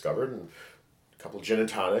just discovered. And a couple of gin and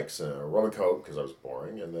tonics, and a rum and coke because I was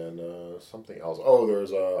boring. And then something else. Oh,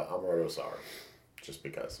 there's a Amaretto sour. Just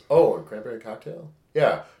because. Oh, and cranberry cocktail?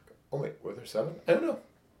 Yeah. Oh, wait. Were there 7? I don't know.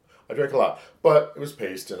 I drank a lot. But it was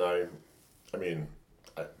paced, and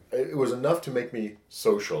it was enough to make me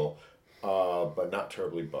social, but not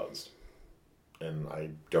terribly buzzed. And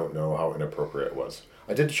I don't know how inappropriate it was.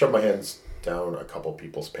 I did shove my hands down a couple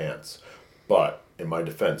people's pants, but in my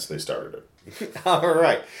defense, they started it. All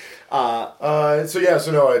right. It's like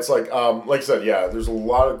I said, there's a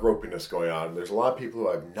lot of gropiness going on. There's a lot of people who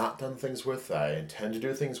I've not done things with, that I intend to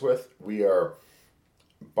do things with. We are,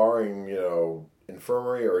 barring,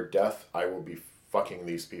 infirmary or death, I will be fucking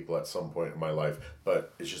these people at some point in my life,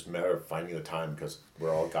 but it's just a matter of finding the time because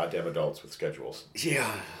we're all goddamn adults with schedules.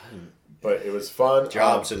 Yeah. But it was fun.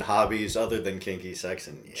 Jobs and hobbies other than kinky sex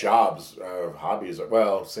and... Yeah. Jobs, hobbies.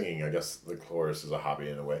 Well, singing, I guess the chorus is a hobby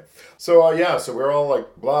in a way. So, so we're all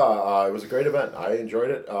like, blah. It was a great event. I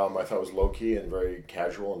enjoyed it. I thought it was low-key and very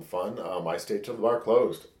casual and fun. I stayed till the bar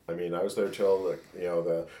closed. I mean, I was there till,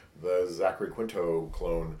 the Zachary Quinto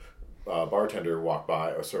clone bartender walked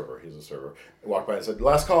by, a server, he's a server, walked by and said,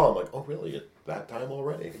 last call. I'm like, oh, really? At that time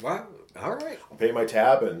already? Wow. All right. I'll pay my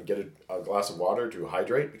tab and get a glass of water to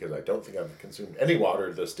hydrate because I don't think I've consumed any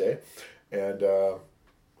water this day, and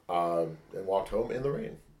walked home in the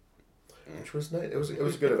rain, which was nice. It was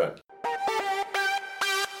a good event.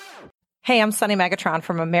 Hey, I'm Sunny Megatron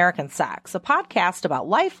from American Sex, a podcast about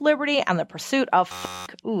life, liberty, and the pursuit of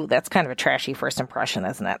Ooh, that's kind of a trashy first impression,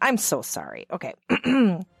 isn't it? I'm so sorry. Okay.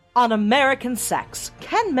 On American Sex,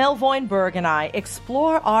 Ken Melvoin-Berg and I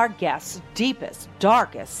explore our guests' deepest,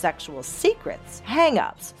 darkest sexual secrets,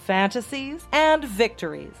 hang-ups, fantasies, and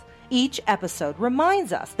victories. Each episode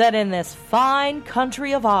reminds us that in this fine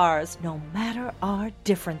country of ours, no matter our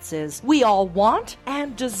differences, we all want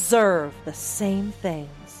and deserve the same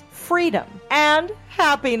things: freedom and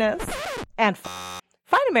happiness. And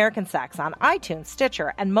find American Sex on iTunes,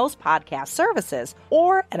 Stitcher, and most podcast services,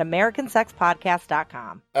 or at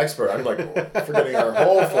AmericanSexPodcast.com. Expert. I'm like forgetting our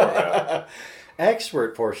whole format.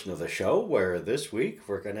 Expert portion of the show, where this week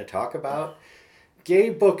we're going to talk about gay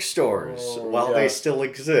bookstores while they still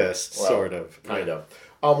exist, sort of. Kind of.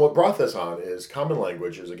 What brought this on is Common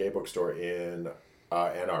Language is a gay bookstore in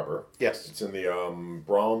Ann Arbor. Yes. It's in the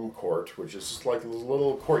Brom Court, which is just like a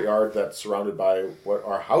little courtyard that's surrounded by what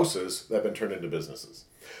are houses that have been turned into businesses.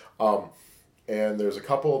 And there's a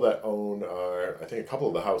couple that own I think a couple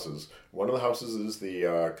of the houses. One of the houses is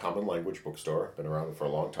the Common Language Bookstore. Been around for a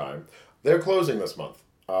long time. They're closing this month.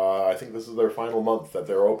 I think this is their final month that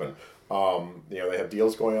they're open. They have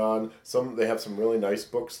deals going on. They have some really nice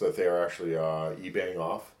books that they are actually eBaying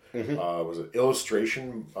off. Was it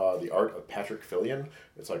Illustration, The Art of Patrick Fillion?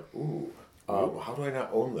 It's like, ooh, how do I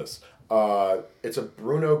not own this? It's a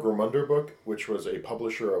Bruno Grimmunder book, which was a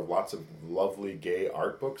publisher of lots of lovely gay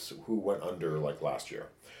art books who went under like last year.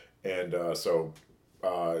 And so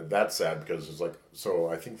that's sad because it's like, so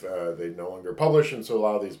I think they no longer publish, and so a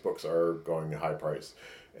lot of these books are going high price.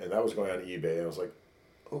 And that was going on eBay, and I was like,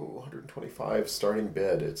 oh, $125 starting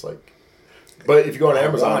bid. It's like, but if you go on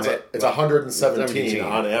Amazon, it's $117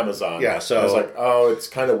 on Amazon. Yeah, so I was like, oh, it's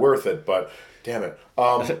kind of worth it, but damn it.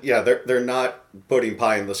 Yeah, they're not putting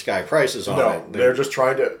pie in the sky prices on it. They're just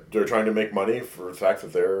trying to make money for the fact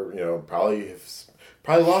that they're probably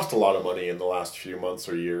lost a lot of money in the last few months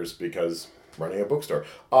or years because running a bookstore.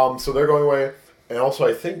 So they're going away. And also,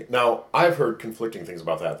 I think now I've heard conflicting things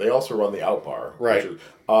about that. They also run the Out Bar, right? Which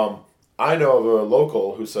is, I know of a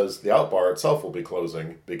local who says the Out Bar itself will be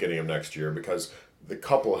closing beginning of next year because the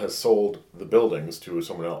couple has sold the buildings to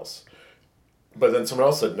someone else. But then someone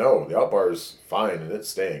else said, no, the Out Bar is fine and it's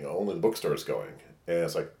staying. Only the bookstore is going. And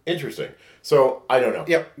it's like, interesting. So, I don't know.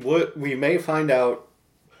 Yeah, we may find out.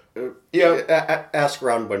 Ask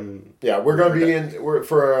around when. Yeah, we're going to be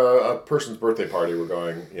for a person's birthday party. We're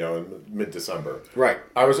going, in mid-December. Right.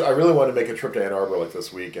 I really wanted to make a trip to Ann Arbor like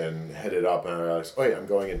this week and head it up. And I realized, oh yeah, I'm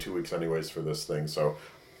going in 2 weeks anyways for this thing, so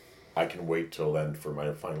I can wait till then for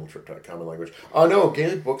my final trip to Common Language. Oh no,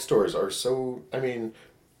 gay bookstores are so. I mean,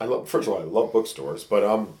 first of all, I love bookstores,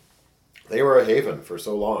 but they were a haven for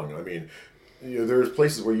so long. I mean, there's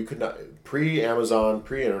places where you could not pre-Amazon,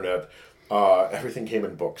 pre-internet. Everything came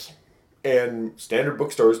in books. And standard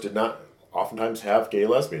bookstores did not oftentimes have gay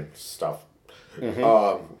lesbian stuff.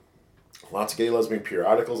 Lots of gay lesbian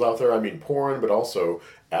periodicals out there. I mean, porn, but also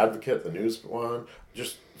Advocate, the news one,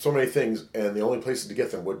 just so many things. And the only places to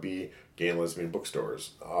get them would be gay and lesbian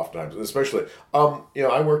bookstores, oftentimes. Especially,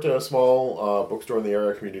 I worked at a small bookstore in the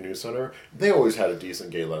area community news center. They always had a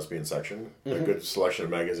decent gay lesbian section, a good selection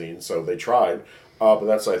of magazines, so they tried. But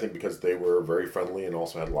that's, I think, because they were very friendly and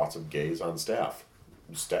also had lots of gays on staff,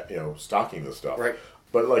 stocking the stuff. Right.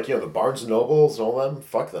 But, the Barnes & Nobles and all them,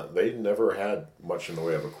 fuck them. They never had much in the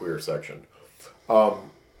way of a queer section.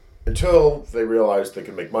 Until they realized they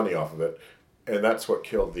could make money off of it. And that's what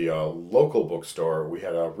killed the local bookstore. We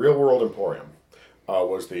had a Real World Emporium.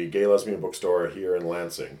 Was the gay lesbian bookstore here in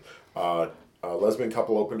Lansing. A lesbian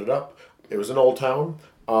couple opened it up. It was in Old Town.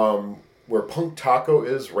 Where Punk Taco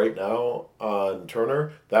is right now on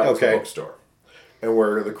Turner, that was the bookstore. And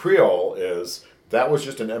where the Creole is, that was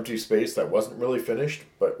just an empty space that wasn't really finished,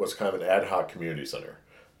 but was kind of an ad hoc community center.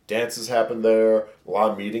 Dances happened there, a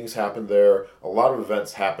lot of meetings happened there, a lot of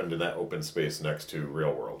events happened in that open space next to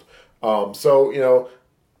Real World. So,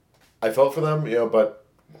 I felt for them, but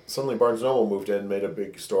suddenly Barnes & Noble moved in, made a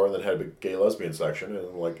big store, and then had a big gay lesbian section,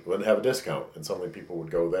 and wouldn't have a discount, and suddenly people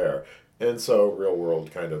would go there. And so Real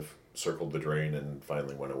World kind of circled the drain and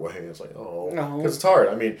finally went away. It's like, because it's hard.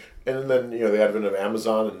 I mean, and then the advent of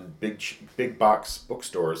Amazon and big box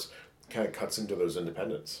bookstores kind of cuts into those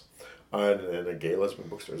independents, and a gay lesbian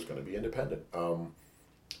bookstore is going to be independent.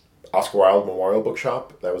 Oscar Wilde Memorial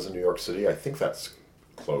Bookshop, that was in New York City. I think that's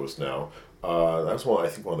closed now. That was one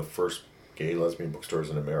of the first gay lesbian bookstores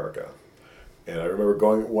in America. And I remember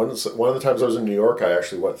going one of the times I was in New York, I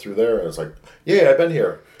actually went through there and it's like, yeah, I've been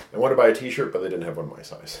here. I wanted to buy a t-shirt, but they didn't have one my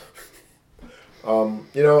size.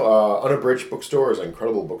 Unabridged Bookstore is an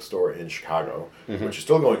incredible bookstore in Chicago, which is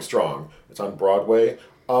still going strong. It's on Broadway.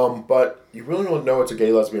 But you really don't know it's a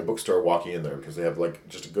gay lesbian bookstore walking in there because they have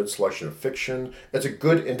just a good selection of fiction. It's a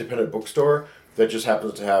good independent bookstore that just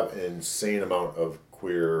happens to have an insane amount of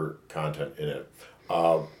queer content in it.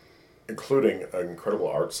 Including an incredible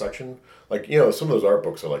art section. Some of those art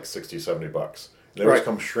books are like $60, $70. They always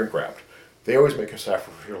come shrink wrapped. They always make a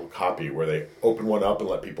sacrificial copy where they open one up and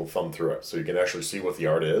let people thumb through it so you can actually see what the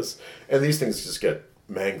art is. And these things just get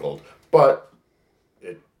mangled. But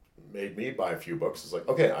it made me buy a few books. It's like,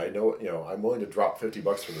 okay, I know, I'm willing to drop $50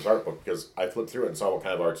 for this art book because I flipped through it and saw what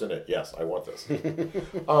kind of art's in it. Yes, I want this.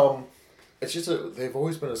 It's just they've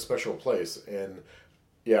always been a special place. And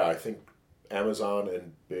yeah, I think Amazon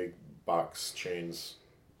and big box chains,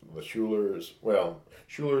 the Schuler's,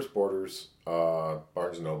 Borders,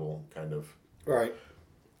 Barnes & Noble, kind of. Right.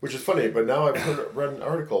 Which is funny, but now I've read an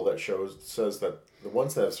article that says that the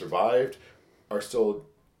ones that have survived are still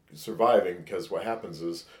surviving because what happens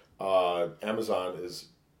is Amazon is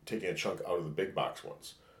taking a chunk out of the big box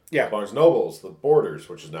ones. Yeah. Barnes Nobles, the Borders,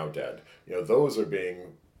 which is now dead. Those are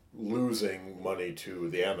losing money to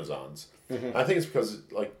the Amazons. Mm-hmm. I think it's because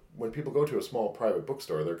like when people go to a small private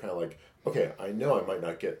bookstore, they're kind of like, okay, I know I might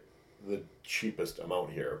not get the cheapest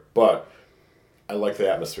amount here, but I like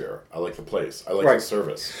the atmosphere. I like the place. I like the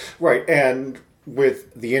service. Right. And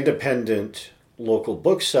with the independent local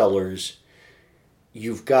booksellers,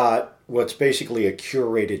 you've got what's basically a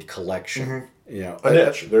curated collection. Mm-hmm. A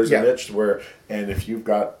niche. There's a niche and if you've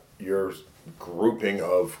got your grouping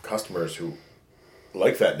of customers who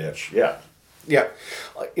like that niche, yeah.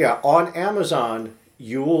 On Amazon,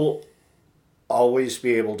 you'll always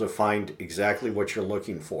be able to find exactly what you're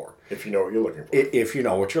looking for. If you know what you're looking for. If you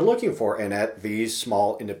know what you're looking for. And at these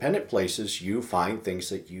small independent places, you find things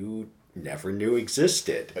that you never knew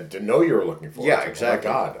existed. I didn't know you were looking for. Yeah, exactly.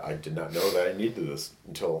 Oh my God, I did not know that I needed this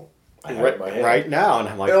until I had it in my hand. Right now. And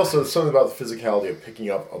I'm like... And also, something about the physicality of picking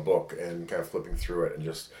up a book and kind of flipping through it and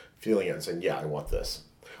just feeling it and saying, yeah, I want this.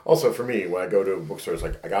 Also, for me, when I go to a bookstore, it's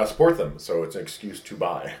like, I gotta support them, so it's an excuse to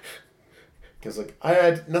buy. Because, like, I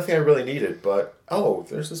had nothing I really needed, but,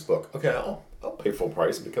 there's this book. Okay, I'll pay full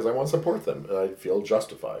price because I want to support them, and I feel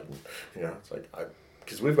justified. And, it's like,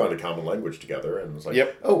 because we've gone to Common Language together, and it's like,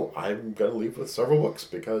 I'm gonna leave with several books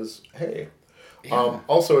because, hey. Yeah.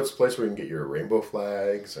 Also, it's a place where you can get your rainbow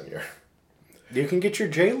flags and your... You can get your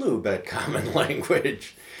J-Lube at Common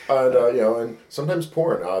Language. And, and sometimes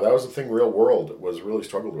porn. That was the thing Real World was really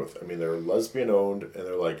struggled with. I mean, they're lesbian-owned, and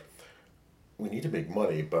they're like, we need to make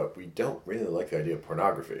money, but we don't really like the idea of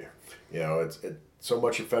pornography. So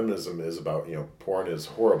much of feminism is about, porn is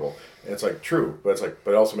horrible. And it's like, true, but it's like,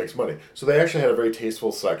 but it also makes money. So they actually had a very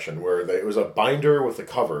tasteful section where it was a binder with the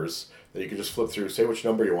covers that you could just flip through, say which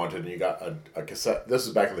number you wanted, and you got a cassette. This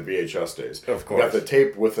is back in the VHS days. Of course. You got the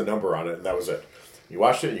tape with the number on it, and that was it. You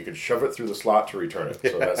watched it, and you could shove it through the slot to return it.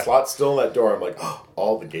 So that slot's still in that door. I'm like,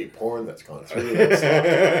 all the gay porn that's gone through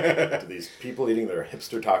that slot. Do these people eating their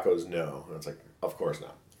hipster tacos? No. And it's like, of course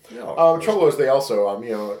not. No, trouble is they also,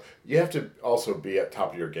 you have to also be at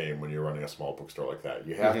top of your game when you're running a small bookstore like that.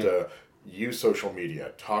 You have to use social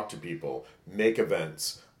media, talk to people, make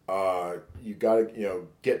events. You got to,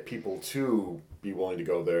 get people to be willing to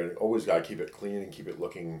go there, and always got to keep it clean and keep it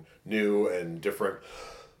looking new and different.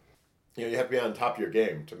 You have to be on top of your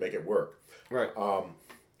game to make it work. Right.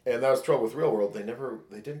 And that was the trouble with Real World. They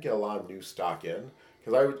didn't get a lot of new stock in.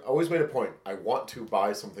 Because I always made a point, I want to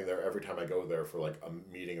buy something there every time I go there for like a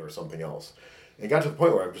meeting or something else. And it got to the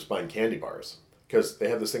point where I'm just buying candy bars. Because they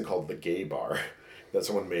have this thing called the Gay Bar that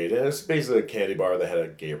someone made. And it's basically a candy bar that had a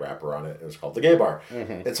gay wrapper on it. And it's called the Gay Bar.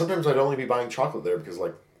 Mm-hmm. And sometimes I'd only be buying chocolate there because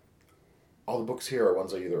like all the books here are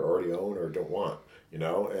ones I either already own or don't want. And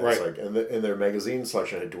right. It's like, and their magazine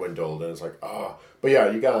selection had dwindled. And it's like, But yeah,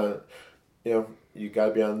 you gotta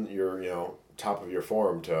be on your, top of your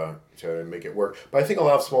form to make it work. But I think a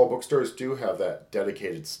lot of small bookstores do have that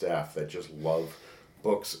dedicated staff that just love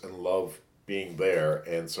books and love being there,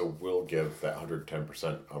 and so will give that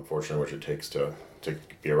 110%, unfortunately, which it takes to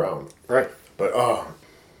be around. Right. But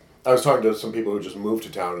I was talking to some people who just moved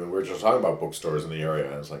to town, and we were just talking about bookstores in the area,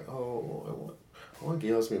 and I was like, I want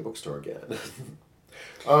Gail to me a bookstore again.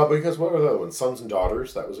 Because what are the other ones? Sons and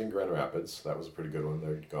Daughters, that was in Grand Rapids. That was a pretty good one.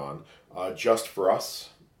 They're gone. Just for Us,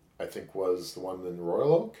 I think was the one in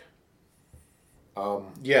Royal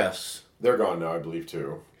Oak. Yes. They're gone now, I believe,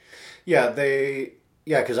 too. Yeah,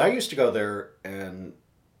 because I used to go there and...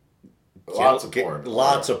 Lots of porn.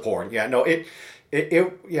 Lots of porn. Yeah, no,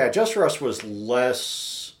 Just for Us was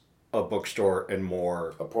less a bookstore and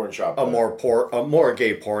more... A porn shop. More a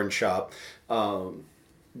gay porn shop. I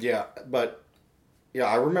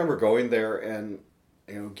remember going there and,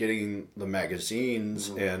 getting the magazines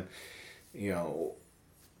and,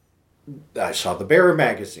 I saw the Bear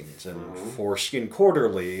magazines and Foreskin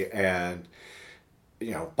Quarterly and,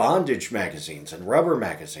 bondage magazines and rubber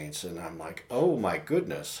magazines. And I'm like, oh my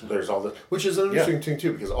goodness. There's all this, which is an interesting thing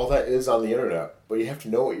too, because all that is on the internet, but you have to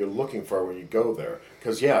know what you're looking for when you go there.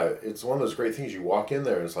 Because it's one of those great things. You walk in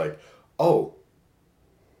there and it's like, all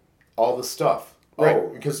the stuff.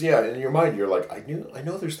 Right. Because in your mind you're like, I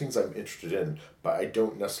know there's things I'm interested in, but I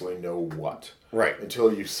don't necessarily know what. Right.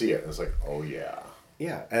 Until you see it. And it's like, oh yeah.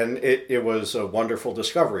 Yeah, and it was a wonderful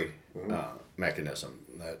discovery mechanism.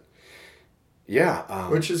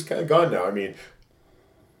 Which is kind of gone now. I mean,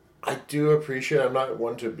 I do appreciate, I'm not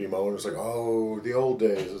one to bemoan. It's like, the old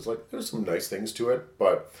days. It's like, there's some nice things to it,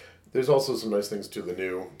 but there's also some nice things to the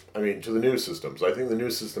new systems. I think the new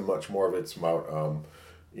system, much more of it's about,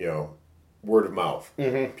 word of mouth.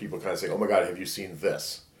 Mm-hmm. People kind of say, oh my God, have you seen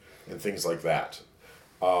this? And things like that.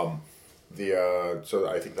 So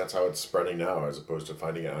I think that's how it's spreading now, as opposed to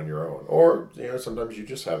finding it on your own. Or sometimes you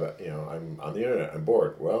just have it. I'm on the internet. I'm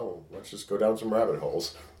bored. Well, let's just go down some rabbit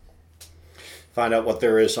holes. Find out what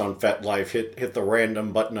there is on FetLife. Hit the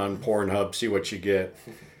random button on Pornhub. See what you get.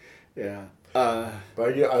 Yeah.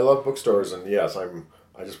 But yeah, I love bookstores, and yes,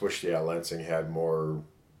 I just wish Lansing had more.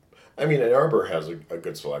 I mean, Ann Arbor has a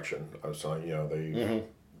good selection. I was telling they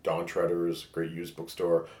Dawn Treader's great used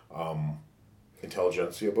bookstore.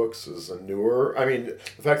 Intelligentsia Books is a newer. I mean,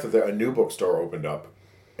 the fact that a new bookstore opened up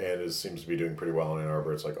and seems to be doing pretty well in Ann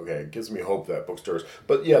Arbor, it's like, okay, it gives me hope that bookstores.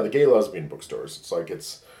 But yeah, the gay lesbian bookstores, it's like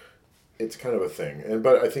it's kind of a thing.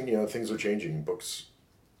 But I think things are changing. Books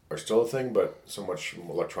are still a thing, but so much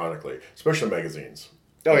electronically, especially magazines.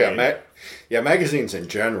 Oh yeah, magazines in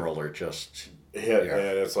general are just. Yeah,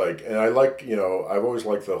 and it's like, and I like, I've always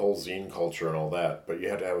liked the whole zine culture and all that, but you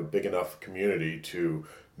had to have a big enough community to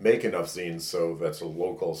make enough zines so that's a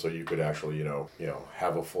local, so you could actually,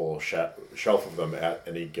 have a full shelf of them at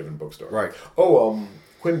any given bookstore. Right. Oh,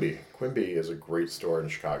 Quimby. Quimby is a great store in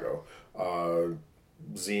Chicago.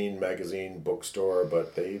 Zine, magazine, bookstore,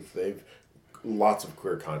 but they've lots of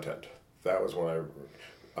queer content. That was one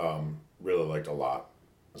I really liked a lot.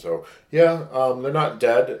 So, yeah, they're not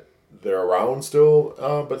dead. They're around still,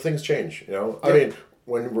 but things change, Yeah. I mean,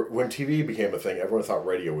 when TV became a thing, everyone thought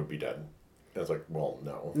radio would be dead. And it's like, well,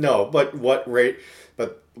 no. No, but what radio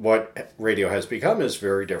has become is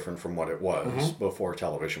very different from what it was before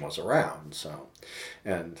television was around. So,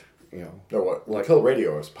 and No, what kill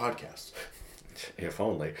radio is podcasts. If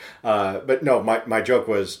only. But no, my joke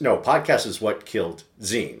was, no, podcast is what killed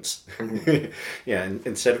zines. Yeah, and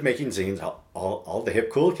instead of making zines, all the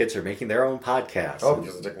hip cool kids are making their own podcasts. Oh,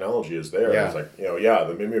 because the technology is there. Yeah. It's like,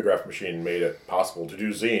 the mimeograph machine made it possible to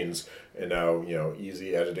do zines, and now,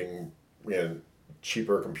 easy editing and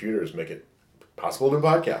cheaper computers make it possible to do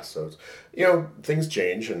podcasts. So, it's, things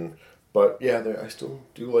change, but yeah, I still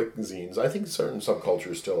do like zines. I think certain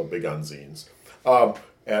subcultures still are big on zines.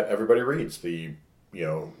 At Everybody Reads, the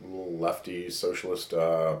lefty socialist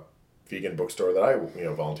vegan bookstore that I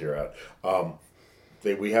volunteer at,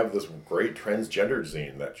 we have this great transgendered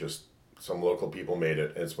zine that just some local people made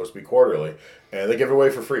it, and it's supposed to be quarterly, and they give it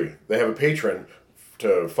away for free. They have a patron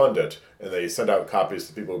to fund it, and they send out copies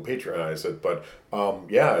to people who patronize it. But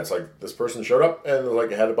it's like this person showed up and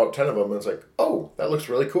it had about 10 of them, and it's like, oh, that looks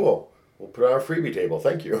really cool. We'll put it on our freebie table.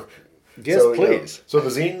 Thank you. Yes, please. So the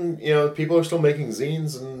zine, people are still making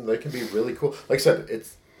zines, and they can be really cool. Like I said,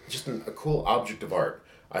 it's just a cool object of art.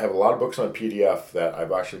 I have a lot of books on PDF that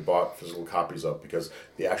I've actually bought physical copies of, because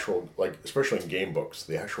the actual, especially in game books,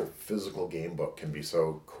 the actual physical game book can be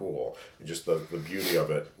so cool. And just the beauty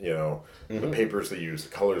of it, the papers they use, the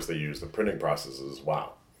colors they use, the printing processes,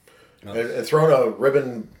 wow. Oh. And throwing a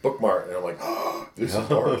ribbon bookmark, and I'm like, oh, this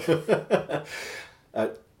is art.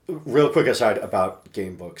 Real quick aside about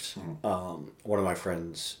game books. One of my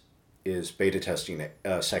friends is beta testing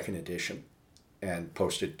a second edition and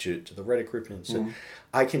posted to the Reddit group and said,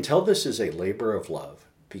 I can tell this is a labor of love,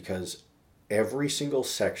 because every single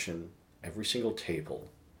section, every single table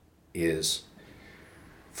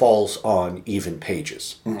falls on even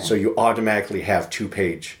pages. So you automatically have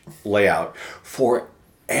 2-page layout for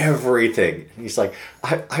everything. And he's like,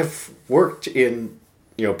 I've worked in,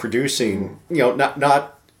 producing,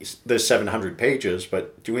 not the 700 pages,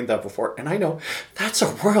 but doing that before, and I know that's a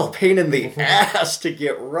royal pain in the ass to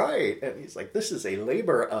get right. And he's like, this is a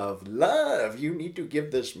labor of love. You need to give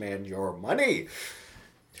this man your money.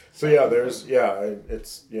 So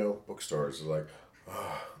it's bookstores is like,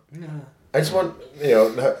 I just want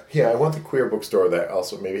I want the queer bookstore that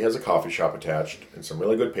also maybe has a coffee shop attached and some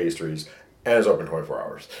really good pastries and is open 24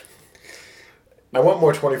 hours. I want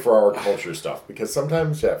more 24-hour culture stuff, because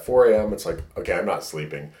sometimes at 4 a.m. it's like, okay, I'm not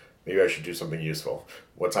sleeping. Maybe I should do something useful.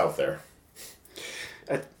 What's out there?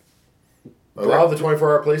 A lot of the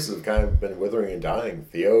 24-hour places have kind of been withering and dying.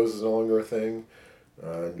 Theo's is no longer a thing.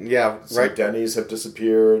 Right. Denny's have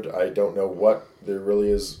disappeared. I don't know what there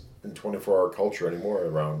really is in 24-hour culture anymore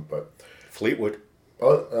around, but Fleetwood.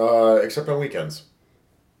 Well, except on weekends.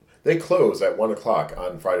 They close at 1 o'clock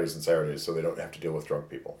on Fridays and Saturdays, so they don't have to deal with drunk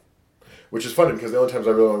people. Which is funny, because the only times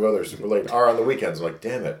I really want to go there super late are on the weekends. I'm like,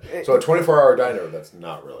 damn it. So a 24-hour diner that's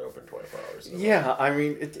not really open 24 hours. Yeah, I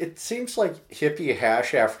mean, it seems like hippie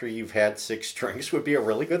hash after you've had 6 drinks would be a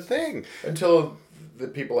really good thing. Until the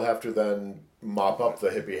people have to then mop up the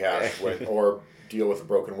hippie hash or deal with a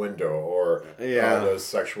broken window or the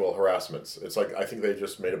sexual harassments. It's like, I think they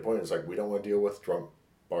just made a point. It's like, we don't want to deal with drunk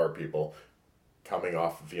bar people coming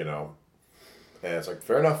off of, and it's like,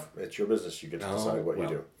 fair enough. It's your business. You get to decide what you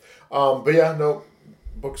do. But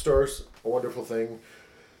bookstores, a wonderful thing.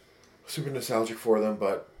 super nostalgic for them,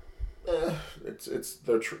 but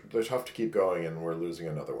they're tough to keep going, and we're losing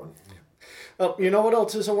another one. Oh, you know what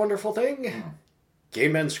else is a wonderful thing? Gay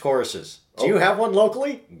men's choruses. Do you have one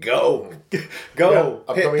locally? Go. Go.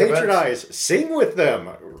 Yeah, upcoming Patronize. Sing with them.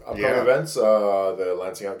 Upcoming events, the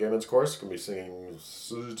Lansing Out Gay Men's Chorus going to be singing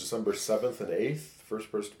December 7th and 8th, First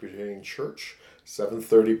Presbyterian Church,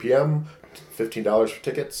 7:30 p.m., $15 for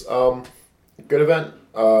tickets. Good event.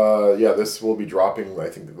 This will be dropping, I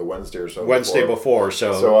think, the Wednesday or so. Wednesday before.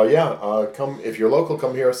 So come if you're local,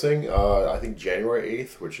 come here sing. I think January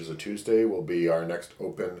 8th, which is a Tuesday, will be our next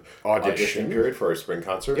open audition period for our spring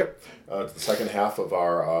concert. Yep. It's the second half of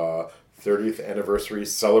our 30th anniversary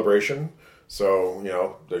celebration. So,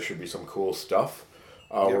 there should be some cool stuff.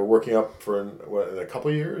 We're working up for in a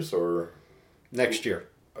couple of years, or next year.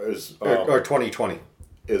 Or 2020.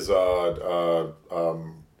 Is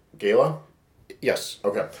Gala? Yes.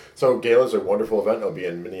 Okay. So Gala's a wonderful event. It'll be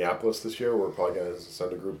in Minneapolis this year. We're probably going to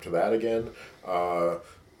send a group to that again. The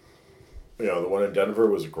one in Denver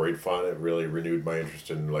was great fun. It really renewed my interest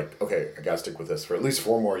in, okay, I got to stick with this for at least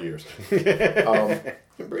 4 more years. Met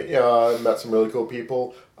some really cool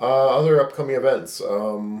people. Other upcoming events.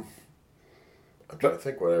 I'm trying to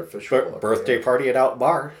think what our official... Birthday party at Out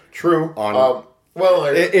Bar. True.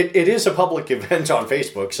 It is a public event on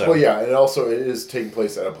Facebook. So. Well, yeah, and also it is taking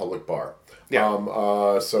place at a public bar.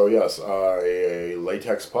 Yeah. So yes, a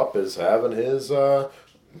Latex Pup is having his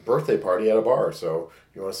birthday party at a bar. So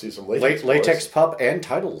you want to see some Latex Pup and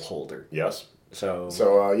title holder. Yes. So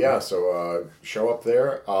show up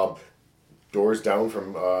there. Doors down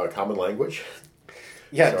from Common Language.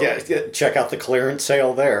 Yeah, check out the clearance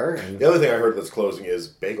sale there. The other thing I heard that's closing is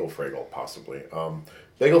Bagel Fraggle, possibly.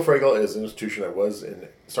 Bagel Fraggle is an institution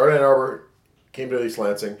that started in Ann Arbor, came to East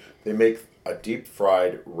Lansing. They make a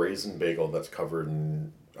deep-fried raisin bagel that's covered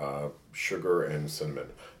in sugar and cinnamon.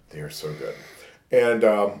 They are so good. And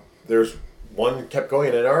there's one kept going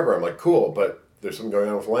in Ann Arbor. I'm like, cool, but there's something going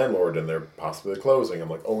on with the landlord, and they're possibly closing. I'm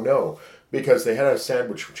like, oh no. Because they had a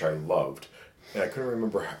sandwich, which I loved, and I couldn't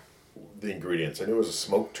remember the ingredients. I knew it was a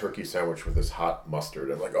smoked turkey sandwich with this hot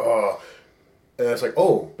mustard. I'm like, oh. And it's like,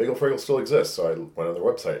 oh, Bagel Fraggle still exists. So I went on their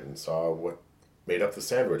website and saw what made up the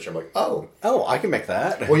sandwich. I'm like, oh. Oh, I can make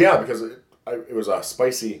that. Well, yeah, because it was a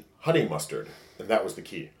spicy honey mustard, and that was the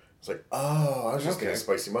key. It's like, oh, I was just getting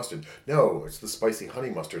spicy mustard. No, it's the spicy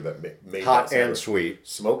honey mustard that made hot that and sweet.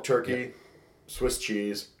 Smoked turkey, Swiss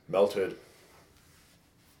cheese, melted.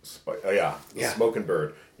 Smoking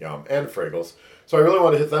bird, yum, and Fraggles. So I really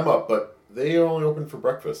want to hit them up, but they only open for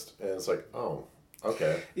breakfast, and it's like, oh,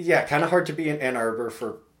 okay. Yeah, kind of hard to be in Ann Arbor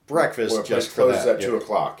for breakfast. Well, just for that. Closes at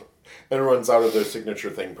 2:00, and runs out of their signature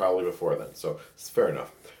thing probably before then. So it's fair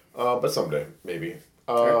enough. But someday maybe.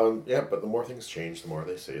 Yeah, but the more things change, the more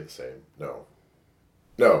they say the same.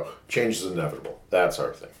 No, change is inevitable. That's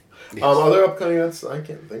our thing. Yes. Other upcoming events, I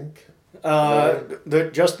can't think.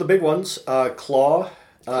 Just the big ones. Claw.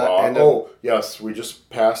 Yes, we just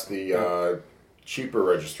passed the cheaper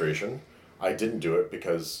registration. I didn't do it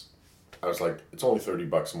because I was like, it's only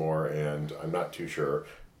 $30 more, and I'm not too sure.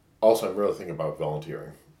 Also, I'm really thinking about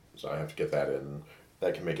volunteering, so I have to get that in.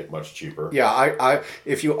 That can make it much cheaper. Yeah, I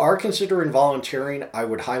if you are considering volunteering, I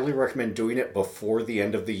would highly recommend doing it before the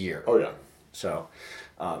end of the year. Oh yeah. So,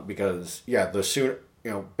 because the sooner.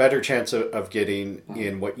 Better chance of getting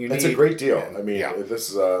in what you need. It's a great deal. I mean, this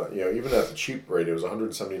is even at the cheap rate, it was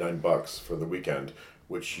 $179 for the weekend,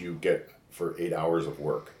 which you get for 8 hours of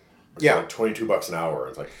work. It's like $22 an hour.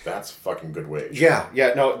 It's like, that's fucking good wage. Yeah.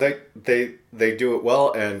 No, they do it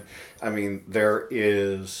well, and I mean, there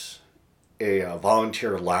is a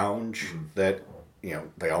volunteer lounge that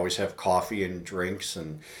they always have coffee and drinks,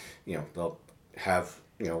 and they'll have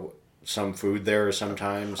some food there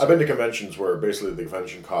sometimes. I've been to conventions where basically the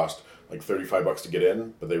convention cost like $35 to get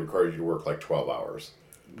in, but they require you to work like 12 hours.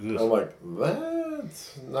 I'm like,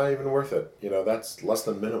 that's not even worth it. That's less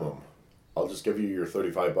than minimum. I'll just give you your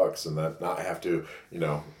 $35 and that not have to,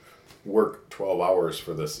 work 12 hours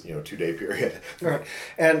for this, 2-day period. Right.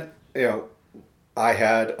 And, I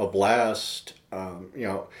had a blast.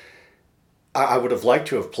 I would have liked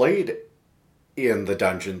to have played in the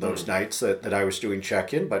dungeon those nights that I was doing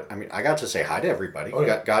check-in, but I mean, I got to say hi to everybody. Oh,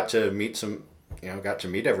 yeah. Got to meet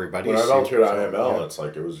everybody. When I volunteered at IML, it's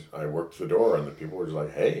like I worked the door, and the people were just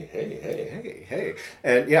like, hey.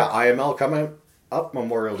 And IML coming up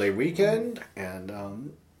Memorial Day weekend,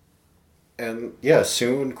 and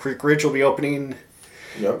soon Creek Ridge will be opening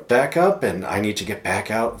back up, and I need to get back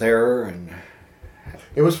out there. And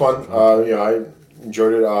it was fun. I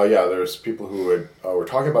enjoyed it. There's people who were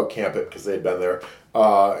talking about Camp It because they had been there,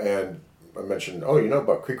 and I mentioned,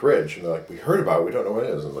 about Creek Ridge, and they're like, we heard about it, we don't know what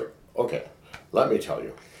it is. I was like, okay, let me tell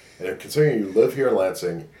you. And considering you live here in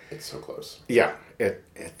Lansing, it's so close. Yeah,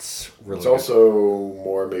 it's really It's good. also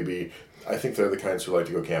more maybe, I think they're the kinds who like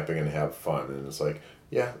to go camping and have fun. And it's like,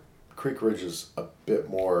 yeah, Creek Ridge is a bit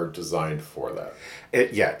more designed for that.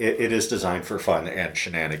 It is designed for fun and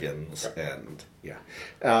shenanigans, and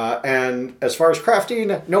and as far as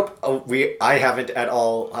crafting, nope, I haven't at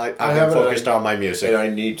all. I've been focused on my music, and I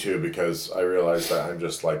need to, because I realize that I'm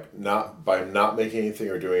just like by not making anything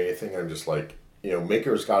or doing anything, I'm just like,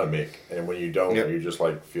 makers gotta make, and when you don't, you just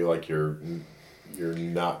like feel like you're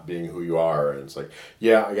not being who you are, and it's like,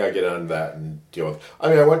 I gotta get on that and deal with. I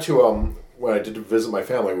mean, I went to when I did visit my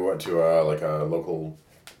family, we went to like a local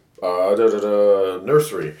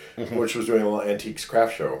nursery, which was doing a little antiques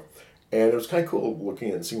craft show. And it was kind of cool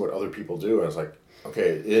looking and seeing what other people do. And I was like, okay,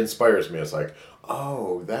 it inspires me. It's like,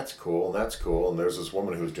 oh, that's cool, and that's cool. And there's this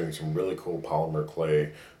woman who's doing some really cool polymer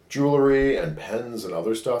clay jewelry and pens and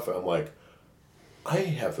other stuff. And I'm like, I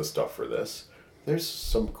have the stuff for this. There's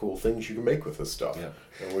some cool things you can make with this stuff. Yeah.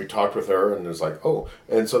 And we talked with her, and it was like, oh.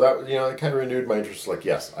 And so that, it kind of renewed my interest. Like,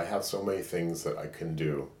 yes, I have so many things that I can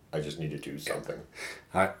do. I just need to do something.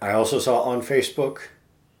 I also saw on Facebook,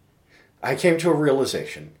 I came to a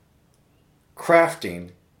realization.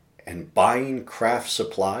 Crafting and buying craft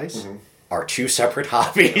supplies are two separate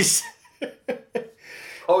hobbies.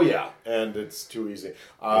 Oh, yeah. And it's too easy.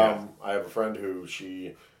 I have a friend who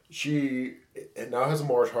she now has a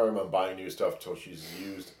moratorium on buying new stuff until she's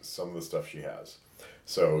used some of the stuff she has.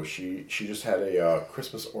 So she just had a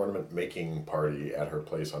Christmas ornament making party at her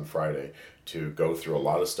place on Friday to go through a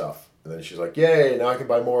lot of stuff. And then she's like, yay, now I can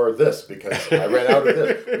buy more of this because I ran out of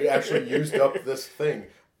this. We actually used up this thing.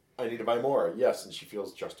 I need to buy more. Yes, and she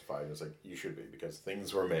feels justified. It's like, you should be, because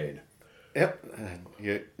things were made. Yep.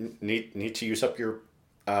 You need to use up your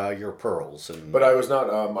pearls. But I was not,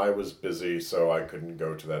 I was busy, so I couldn't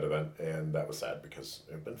go to that event, and that was sad because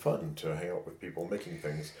it had been fun to hang out with people making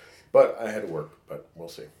things. But I had to work, but we'll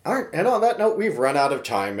see. All right, and on that note, we've run out of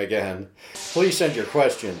time again. Please send your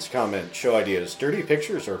questions, comments, show ideas, dirty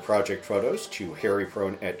pictures, or project photos to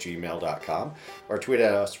harryprone@gmail.com, or tweet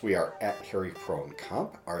at us. We are at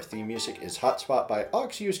harrypronecomp. Our theme music is Hotspot by Aux,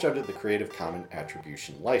 used under the Creative Commons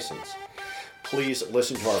Attribution License. Please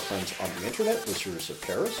listen to our friends on the internet, Listeners of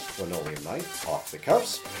Paris, Linoleum Night, Off the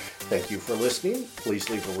Cuffs. Thank you for listening.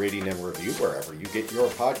 Please leave a rating and review wherever you get your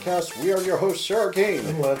podcasts. We are your hosts, Sarah Kane.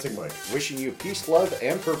 And Lansing Mike. Wishing you peace, love,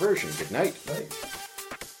 and perversion. Good night. Night.